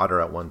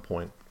underwater at one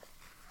point,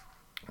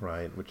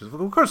 right? Which is,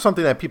 of course,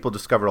 something that people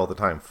discover all the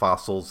time,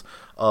 fossils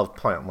of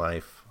plant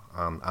life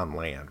on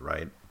land,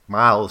 right?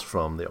 Miles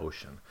from the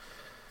ocean,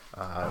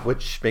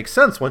 which makes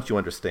sense once you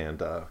understand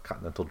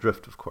continental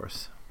drift, of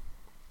course.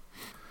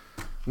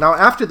 Now,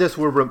 after this,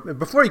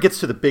 before he gets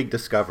to the big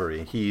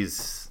discovery,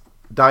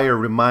 Dyer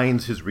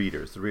reminds his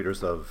readers, the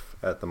readers of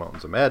At the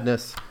Mountains of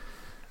Madness,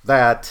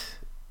 that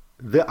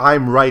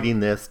I'm writing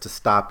this to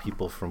stop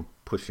people from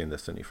pushing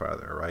this any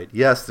farther, right?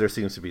 Yes, there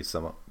seems to be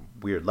some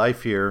weird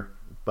life here,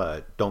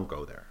 but don't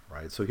go there,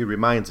 right? So he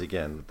reminds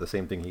again the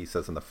same thing he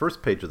says on the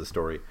first page of the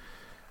story.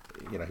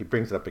 He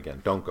brings it up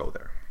again. Don't go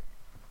there.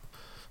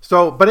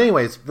 So, but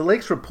anyways, the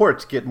Lake's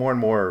reports get more and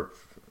more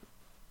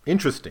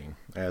interesting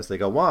as they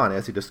go on,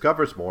 as he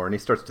discovers more and he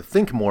starts to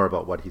think more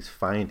about what he's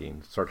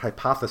finding, start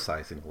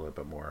hypothesizing a little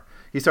bit more.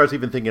 He starts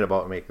even thinking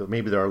about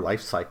maybe there are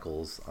life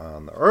cycles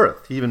on the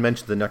Earth. He even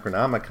mentioned the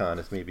Necronomicon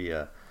as maybe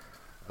a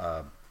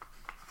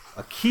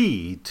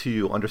key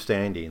to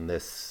understanding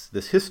this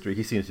history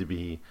he seems to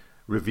be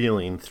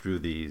revealing through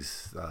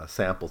these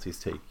samples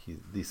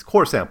these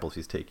core samples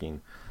he's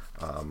taking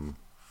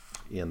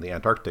in the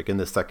Antarctic in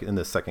this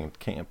second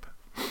camp.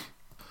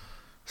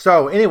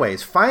 So,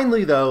 anyways,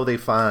 finally though they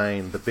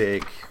find the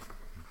big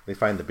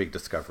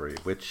discovery,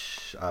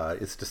 which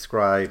is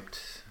described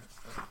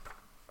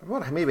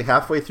maybe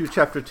halfway through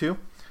chapter 2.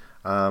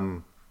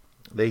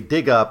 They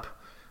dig up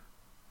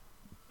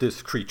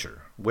this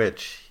creature,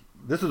 which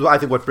this is, I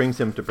think, what brings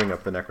him to bring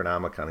up the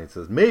Necronomicon. He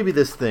says, maybe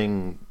this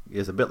thing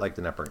is a bit like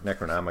the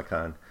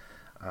Necronomicon.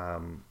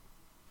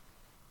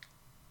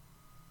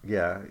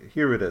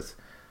 Here it is.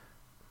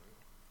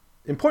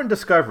 Important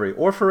discovery.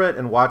 Orpharet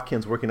and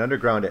Watkins, working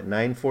underground at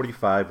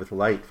 9:45 with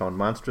light, found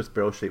monstrous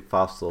barrel-shaped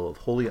fossil of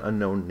wholly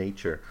unknown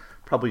nature,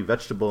 probably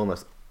vegetable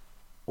unless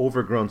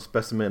overgrown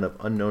specimen of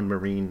unknown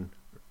marine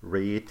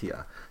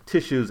Rhaetia.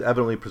 Tissues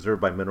evidently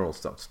preserved by mineral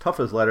salts. Tough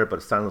as leather, but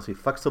astoundingly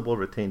flexible,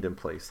 retained in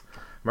place.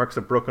 Marks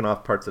of broken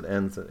off parts at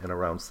ends and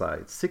around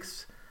sides.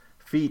 6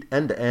 feet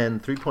end to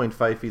end,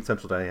 3.5 feet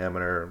central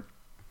diameter,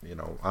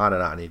 on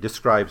and on. He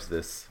describes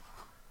this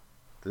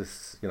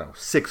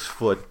 6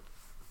 foot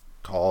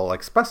tall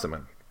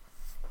specimen,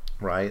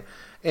 right?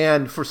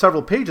 And for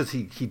several pages,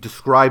 he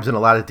describes in a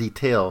lot of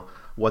detail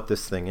what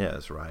this thing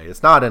is, right?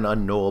 It's not an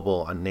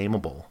unknowable,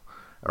 unnameable,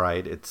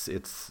 right? It's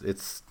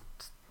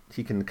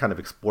he can kind of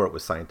explore it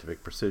with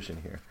scientific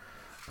precision here.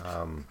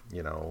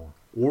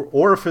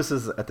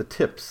 Orifices at the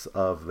tips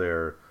of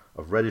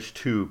reddish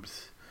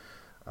tubes.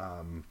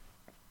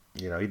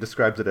 He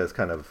describes it as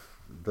kind of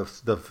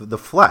the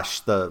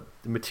flesh, the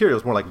material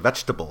is more like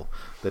vegetable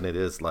than it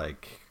is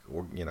like,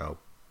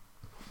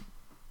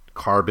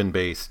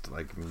 carbon-based,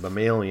 like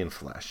mammalian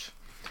flesh.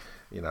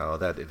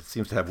 That it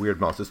seems to have weird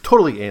mouths. It's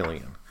totally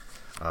alien.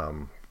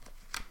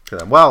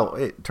 Well,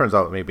 it turns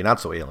out maybe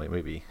not so alien.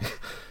 Maybe,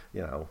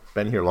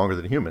 been here longer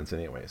than humans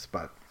anyways.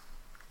 But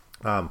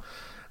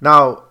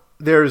now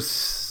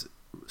there's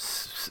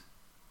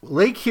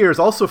Lake here is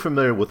also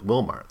familiar with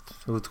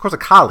Wilmarth, who's of course a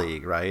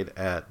colleague, right,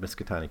 at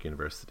Miskatonic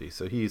University.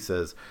 So he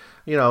says,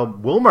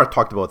 Wilmarth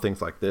talked about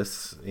things like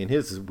this in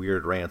his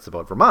weird rants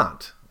about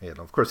Vermont. And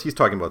of course he's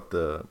talking about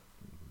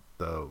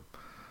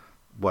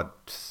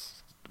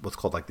what's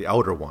called like the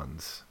Outer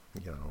Ones,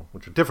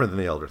 which are different than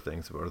the Elder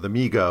Things, or the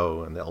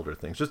Migo and the Elder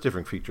Things, just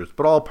different features,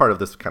 but all part of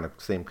this kind of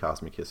same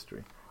cosmic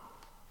history.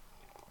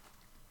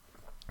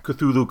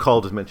 Cthulhu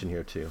cult is mentioned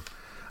here too.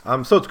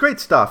 So it's great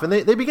stuff, and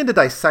they begin to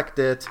dissect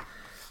it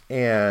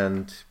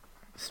and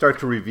start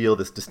to reveal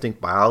this distinct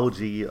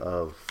biology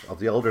of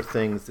the Elder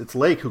Things. It's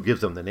Lake who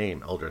gives them the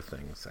name Elder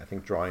Things, I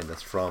think drawing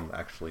this from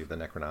actually the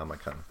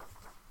Necronomicon.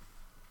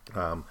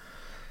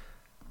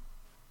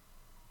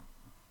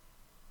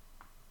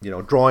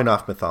 Drawing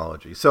off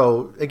mythology.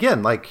 So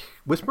again, like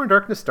Whisper in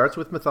Darkness starts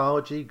with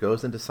mythology,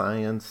 goes into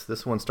science.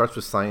 This one starts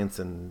with science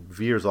and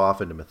veers off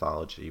into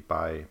mythology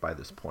by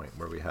this point,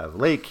 where we have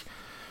Lake,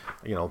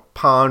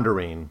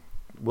 pondering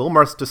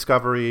Wilmarth's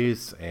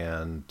discoveries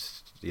and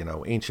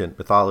ancient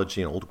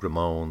mythology and old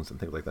Grimones and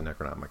things like the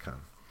Necronomicon.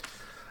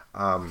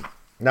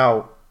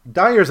 Now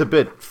Dyer's a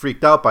bit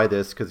freaked out by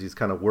this because he's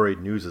kind of worried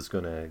news is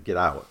going to get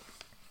out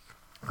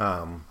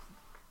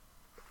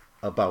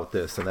about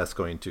this, and that's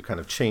going to kind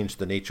of change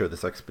the nature of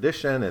this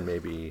expedition and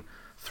maybe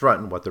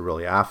threaten what they're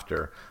really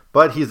after.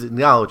 But he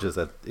acknowledges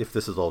that if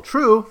this is all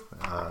true,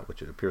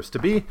 which it appears to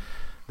be,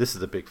 this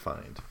is a big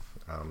find.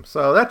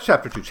 So that's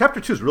chapter 2. Chapter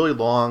 2 is really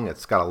long.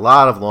 It's got a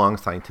lot of long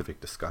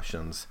scientific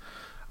discussions,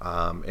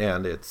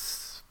 and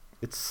it's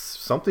it's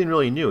something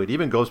really new. It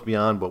even goes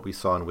beyond what we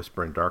saw in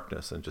Whisper in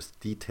Darkness and just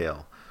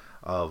detail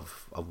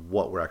of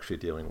what we're actually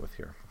dealing with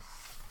here.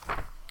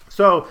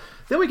 So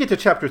then we get to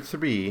chapter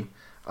 3.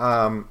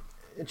 And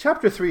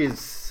chapter 3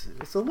 is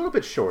a little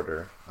bit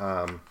shorter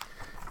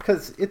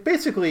because it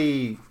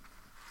basically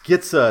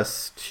gets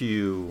us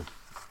to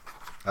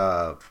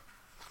the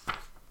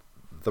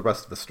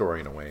rest of the story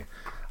in a way.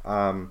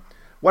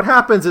 What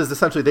happens is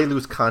essentially they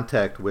lose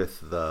contact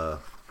with the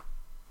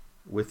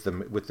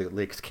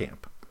Lake's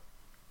camp,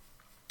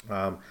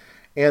 and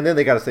then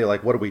they got to say,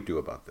 like, what do we do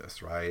about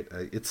this, right?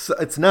 It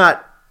was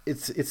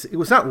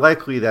not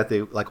likely that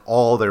they, like,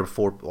 all their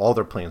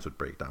planes would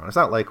break down. It's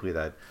not likely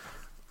that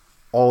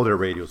all their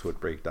radios would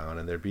break down,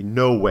 and there'd be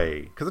no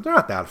way, because they're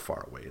not that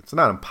far away. It's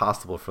not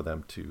impossible for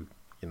them to,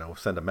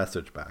 send a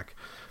message back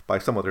by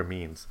some other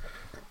means,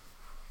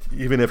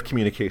 even if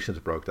communications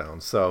broke down.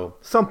 So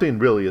something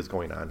really is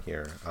going on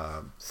here,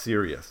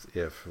 serious,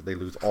 if they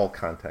lose all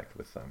contact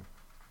with them.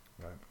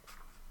 Right.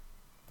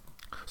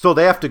 So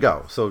they have to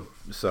go. So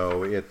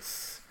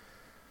it's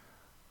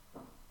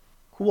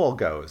who all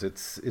goes?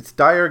 It's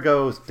Dyer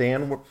goes,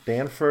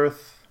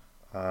 Danforth.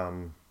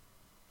 I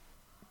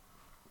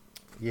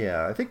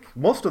think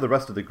most of the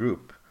rest of the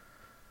group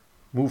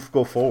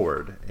go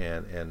forward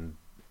and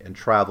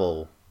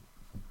travel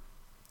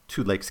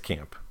to Lake's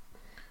camp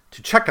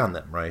to check on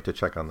them, right? To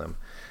check on them.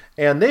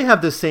 And they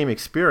have this same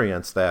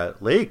experience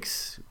that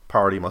Lake's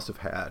party must have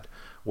had,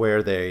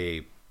 where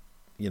they,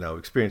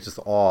 experience this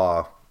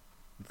awe,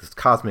 this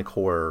cosmic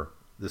horror,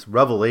 this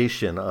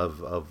revelation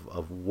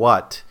of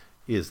what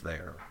is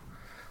there.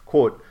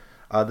 Quote,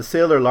 the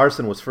sailor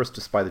Larson was first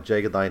to spy the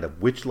jagged line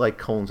of witch-like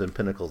cones and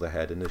pinnacles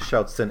ahead, and his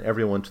shouts sent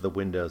everyone to the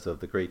windows of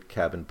the great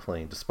cabin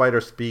plane. Despite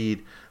our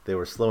speed, they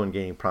were slow in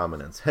gaining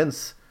prominence.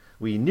 Hence,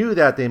 we knew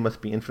that they must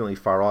be infinitely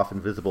far off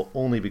and visible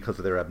only because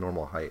of their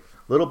abnormal height.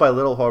 Little by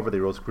little, however, they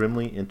rose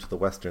grimly into the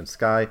western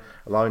sky,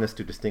 allowing us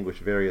to distinguish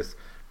various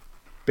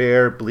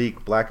bare,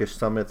 bleak, blackish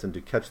summits and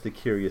to catch the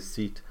curious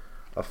seat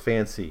of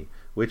fancy,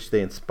 which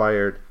they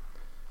inspired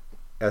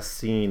as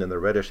seen in the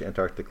reddish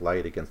Antarctic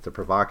light against the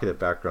provocative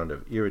background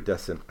of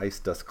iridescent ice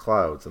dust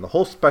clouds. And the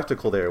whole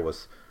spectacle there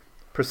was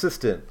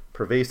persistent,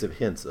 pervasive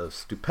hints of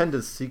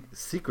stupendous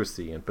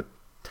secrecy and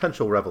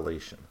potential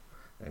revelation.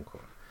 End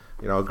quote.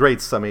 A great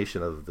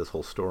summation of this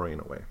whole story in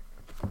a way.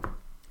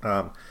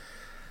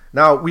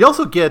 Now, we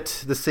also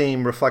get the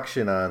same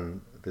reflection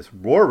on this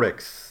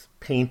Roerich's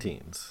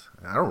paintings.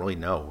 I don't really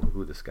know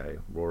who this guy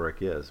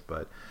Roerich is,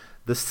 but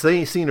the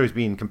scenery is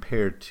being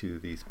compared to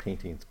these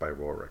paintings by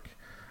Roerich.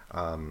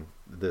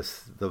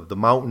 The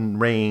mountain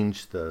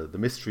range, the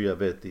mystery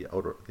of it,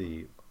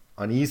 the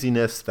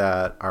uneasiness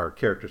that our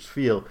characters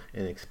feel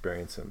and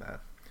experience in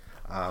that.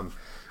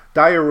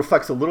 Dyer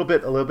reflects a little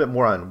bit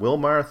more on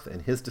Wilmarth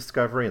and his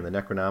discovery in the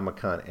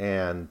Necronomicon,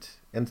 and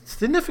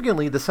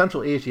significantly the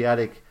Central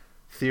Asiatic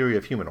theory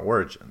of human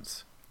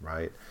origins,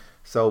 right?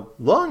 So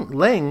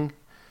Leng,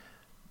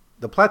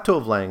 the Plateau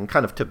of Leng,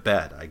 kind of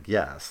Tibet, I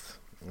guess.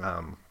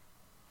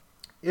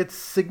 It's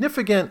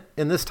significant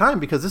in this time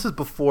because this is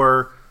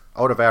before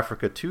Out of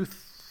Africa 2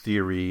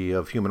 theory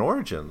of human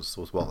origins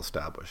was well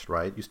established,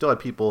 right? You still had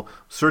people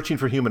searching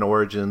for human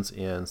origins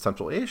in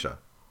Central Asia.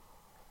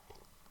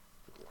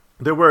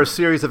 There were a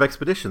series of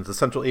expeditions, the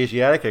Central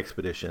Asiatic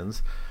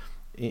expeditions,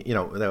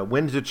 that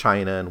went to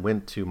China and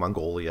went to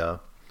Mongolia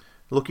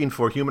looking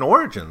for human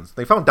origins.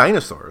 They found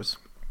dinosaurs.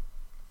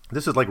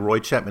 This is like Roy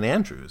Chapman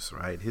Andrews,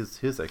 right?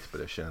 His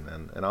expedition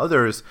and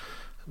others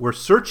were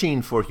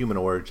searching for human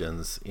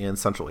origins in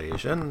Central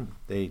Asia. And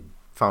they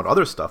found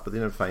other stuff, but they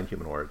didn't find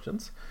human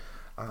origins.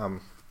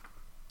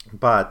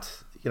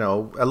 But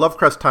at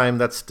Lovecraft's time,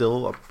 that's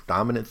still a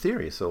dominant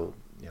theory. So,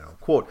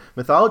 quote,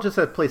 mythologists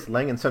have placed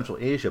Leng in Central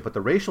Asia, but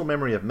the racial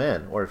memory of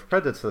men or its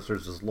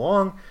predecessors is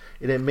long,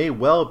 and it may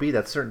well be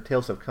that certain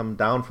tales have come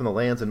down from the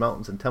lands and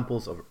mountains and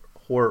temples of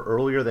horror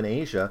earlier than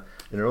Asia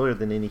and earlier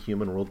than any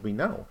human world we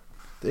know.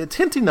 It's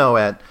hinting, though,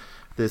 at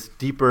this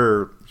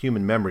deeper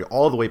human memory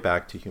all the way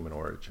back to human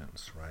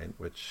origins, right,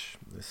 which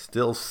is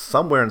still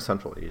somewhere in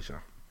Central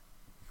Asia.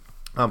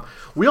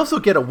 We also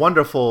get a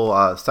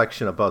wonderful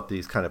section about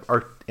these kind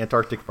of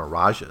Antarctic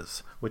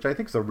mirages, which I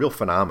think is a real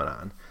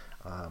phenomenon.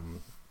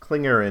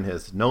 Klinger, in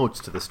his notes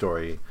to the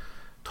story,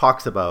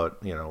 talks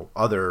about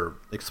other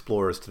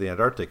explorers to the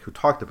Antarctic who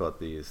talked about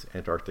these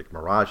Antarctic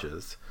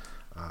mirages.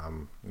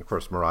 And of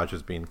course,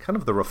 mirages being kind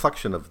of the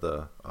reflection of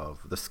the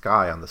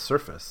sky on the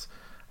surface.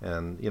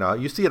 And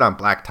you see it on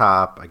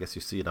blacktop. I guess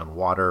you see it on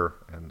water,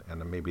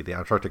 and maybe the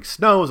Antarctic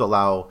snows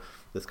allow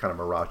this kind of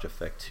mirage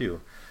effect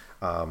too.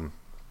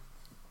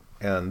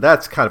 And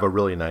that's kind of a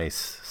really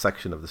nice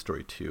section of the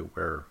story too,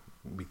 where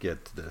we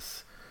get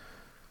this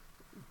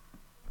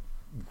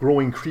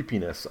growing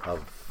creepiness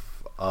of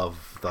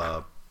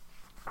the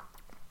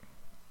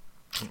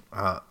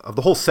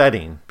whole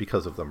setting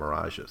because of the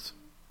mirages.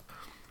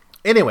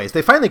 Anyways,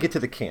 they finally get to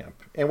the camp,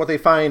 and what they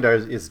find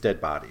is dead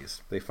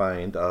bodies. They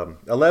find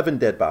 11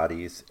 dead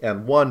bodies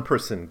and one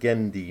person,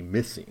 Gendi,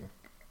 missing.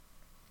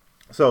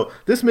 So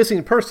this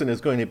missing person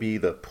is going to be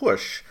the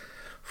push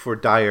for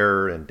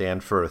Dyer and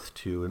Danforth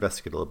to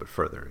investigate a little bit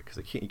further,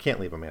 because you can't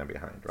leave a man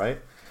behind,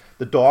 right?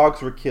 The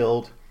dogs were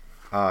killed.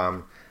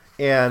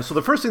 And so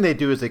the first thing they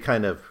do is they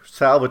kind of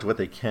salvage what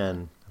they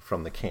can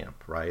from the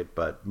camp, right?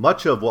 But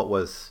much of what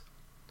was,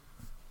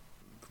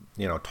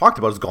 talked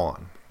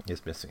about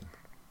is missing.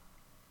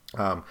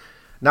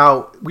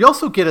 Now, we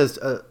also get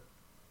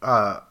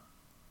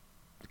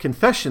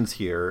confessions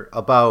here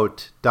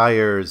about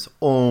Dyer's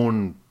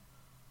own,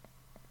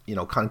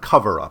 kind of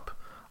cover-up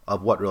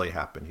of what really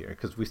happened here,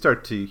 because he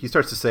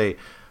starts to say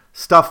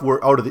stuff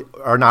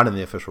are not in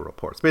the official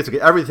reports. Basically,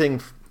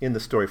 everything in the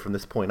story from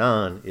this point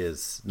on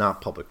is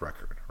not public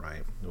record,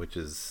 right? Which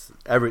is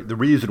the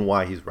reason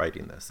why he's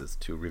writing this is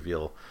to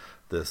reveal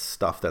this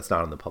stuff that's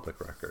not in the public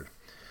record.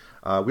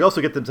 We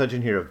also get the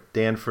mention here of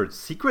Danford's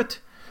secret,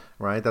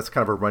 right? That's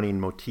kind of a running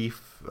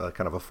motif,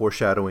 kind of a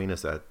foreshadowing,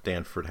 is that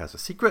Danford has a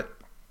secret,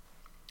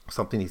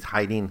 something he's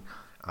hiding,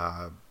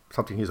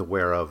 something he's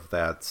aware of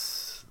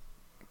that's,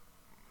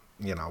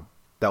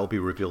 that will be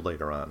revealed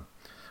later on.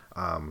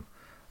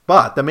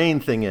 But the main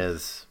thing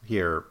is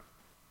here,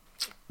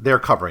 they're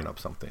covering up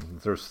something.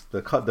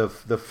 The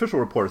official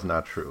report is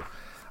not true.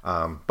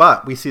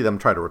 But we see them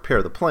try to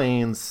repair the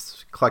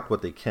planes, collect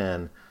what they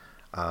can.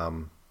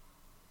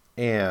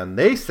 And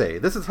they say,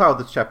 this is how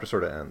this chapter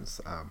sort of ends.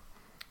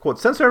 Quote,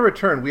 "Since our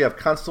return, we have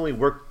constantly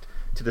worked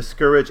to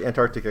discourage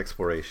Antarctic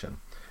exploration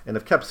and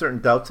have kept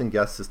certain doubts and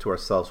guesses to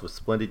ourselves with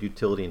splendid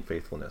utility and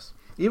faithfulness.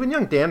 Even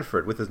young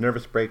Danford, with his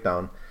nervous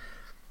breakdown,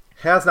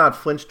 has not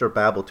flinched or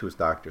babbled to his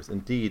doctors.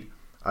 Indeed,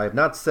 I have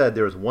not said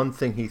there is one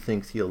thing he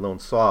thinks he alone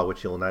saw,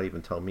 which he will not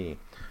even tell me,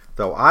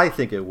 though I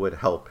think it would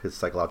help his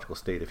psychological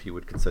state if he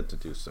would consent to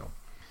do so.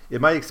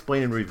 It might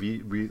explain and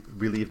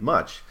relieve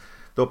much,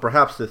 though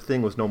perhaps the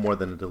thing was no more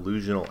than a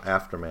delusional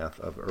aftermath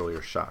of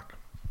earlier shock.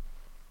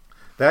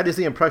 That is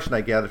the impression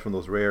I gathered from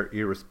those rare,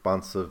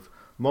 irresponsive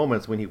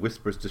moments when he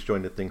whispers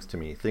disjointed things to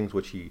me, things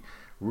which he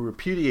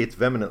repudiates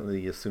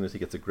vehemently as soon as he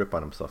gets a grip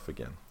on himself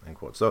again." End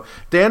quote. So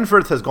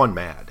Danforth has gone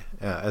mad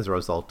as a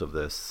result of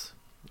this,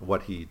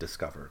 what he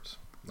discovers.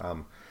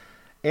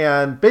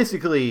 And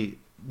basically,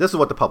 this is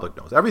what the public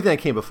knows. Everything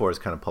that came before is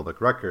kind of public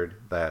record,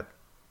 that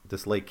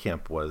this lake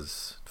camp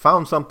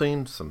found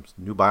some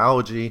new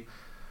biology,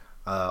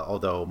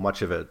 although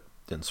much of it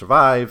didn't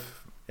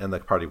survive, and the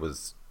party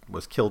was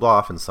killed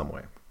off in some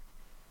way.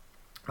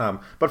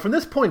 But from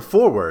this point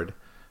forward,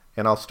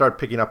 and I'll start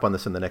picking up on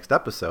this in the next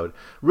episode,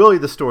 really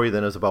the story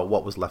then is about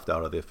what was left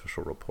out of the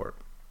official report.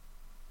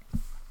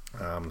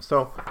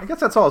 So I guess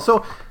that's all.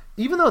 So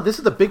even though this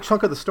is a big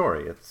chunk of the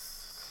story,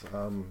 it's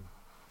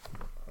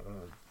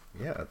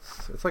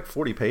it's like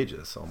 40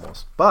 pages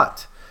almost,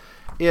 but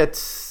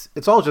it's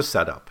all just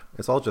set up.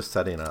 It's all just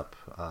setting up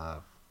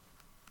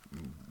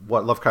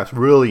what Lovecraft's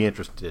really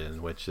interested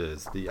in, which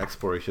is the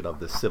exploration of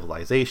this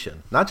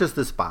civilization, not just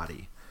this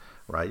body,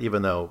 right?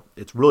 Even though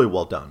it's really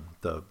well done,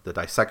 the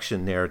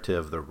dissection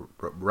narrative, the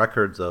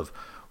records of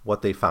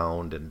what they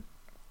found and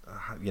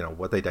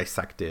what they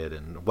dissected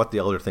and what the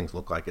other things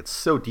look like. It's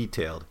so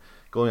detailed,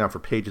 going on for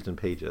pages and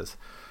pages.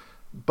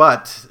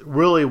 But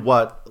really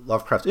what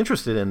Lovecraft's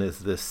interested in is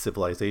this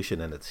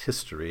civilization and its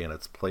history and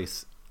its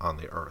place on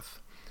the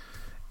earth.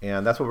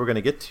 And that's what we're going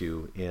to get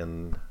to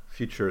in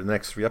the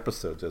next 3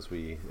 episodes as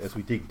we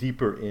dig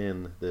deeper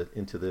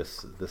into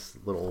this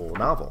little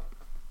novel.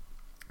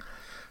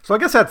 So I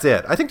guess that's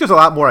it. I think there's a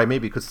lot more I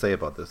maybe could say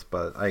about this,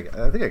 but I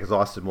think I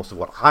exhausted most of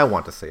what I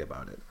want to say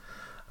about it.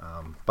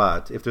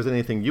 But if there's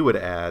anything you would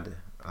add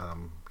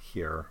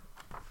here,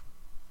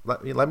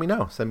 let me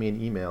know. Send me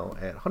an email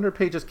at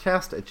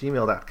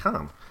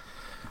 100pagescast@gmail.com.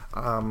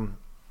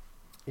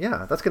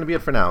 That's going to be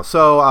it for now.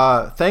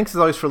 So thanks as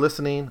always for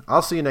listening.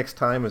 I'll see you next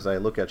time as I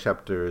look at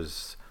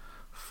chapters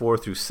 4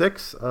 through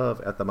 6 of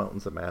At the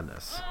Mountains of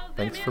Madness.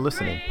 Thanks for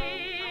listening.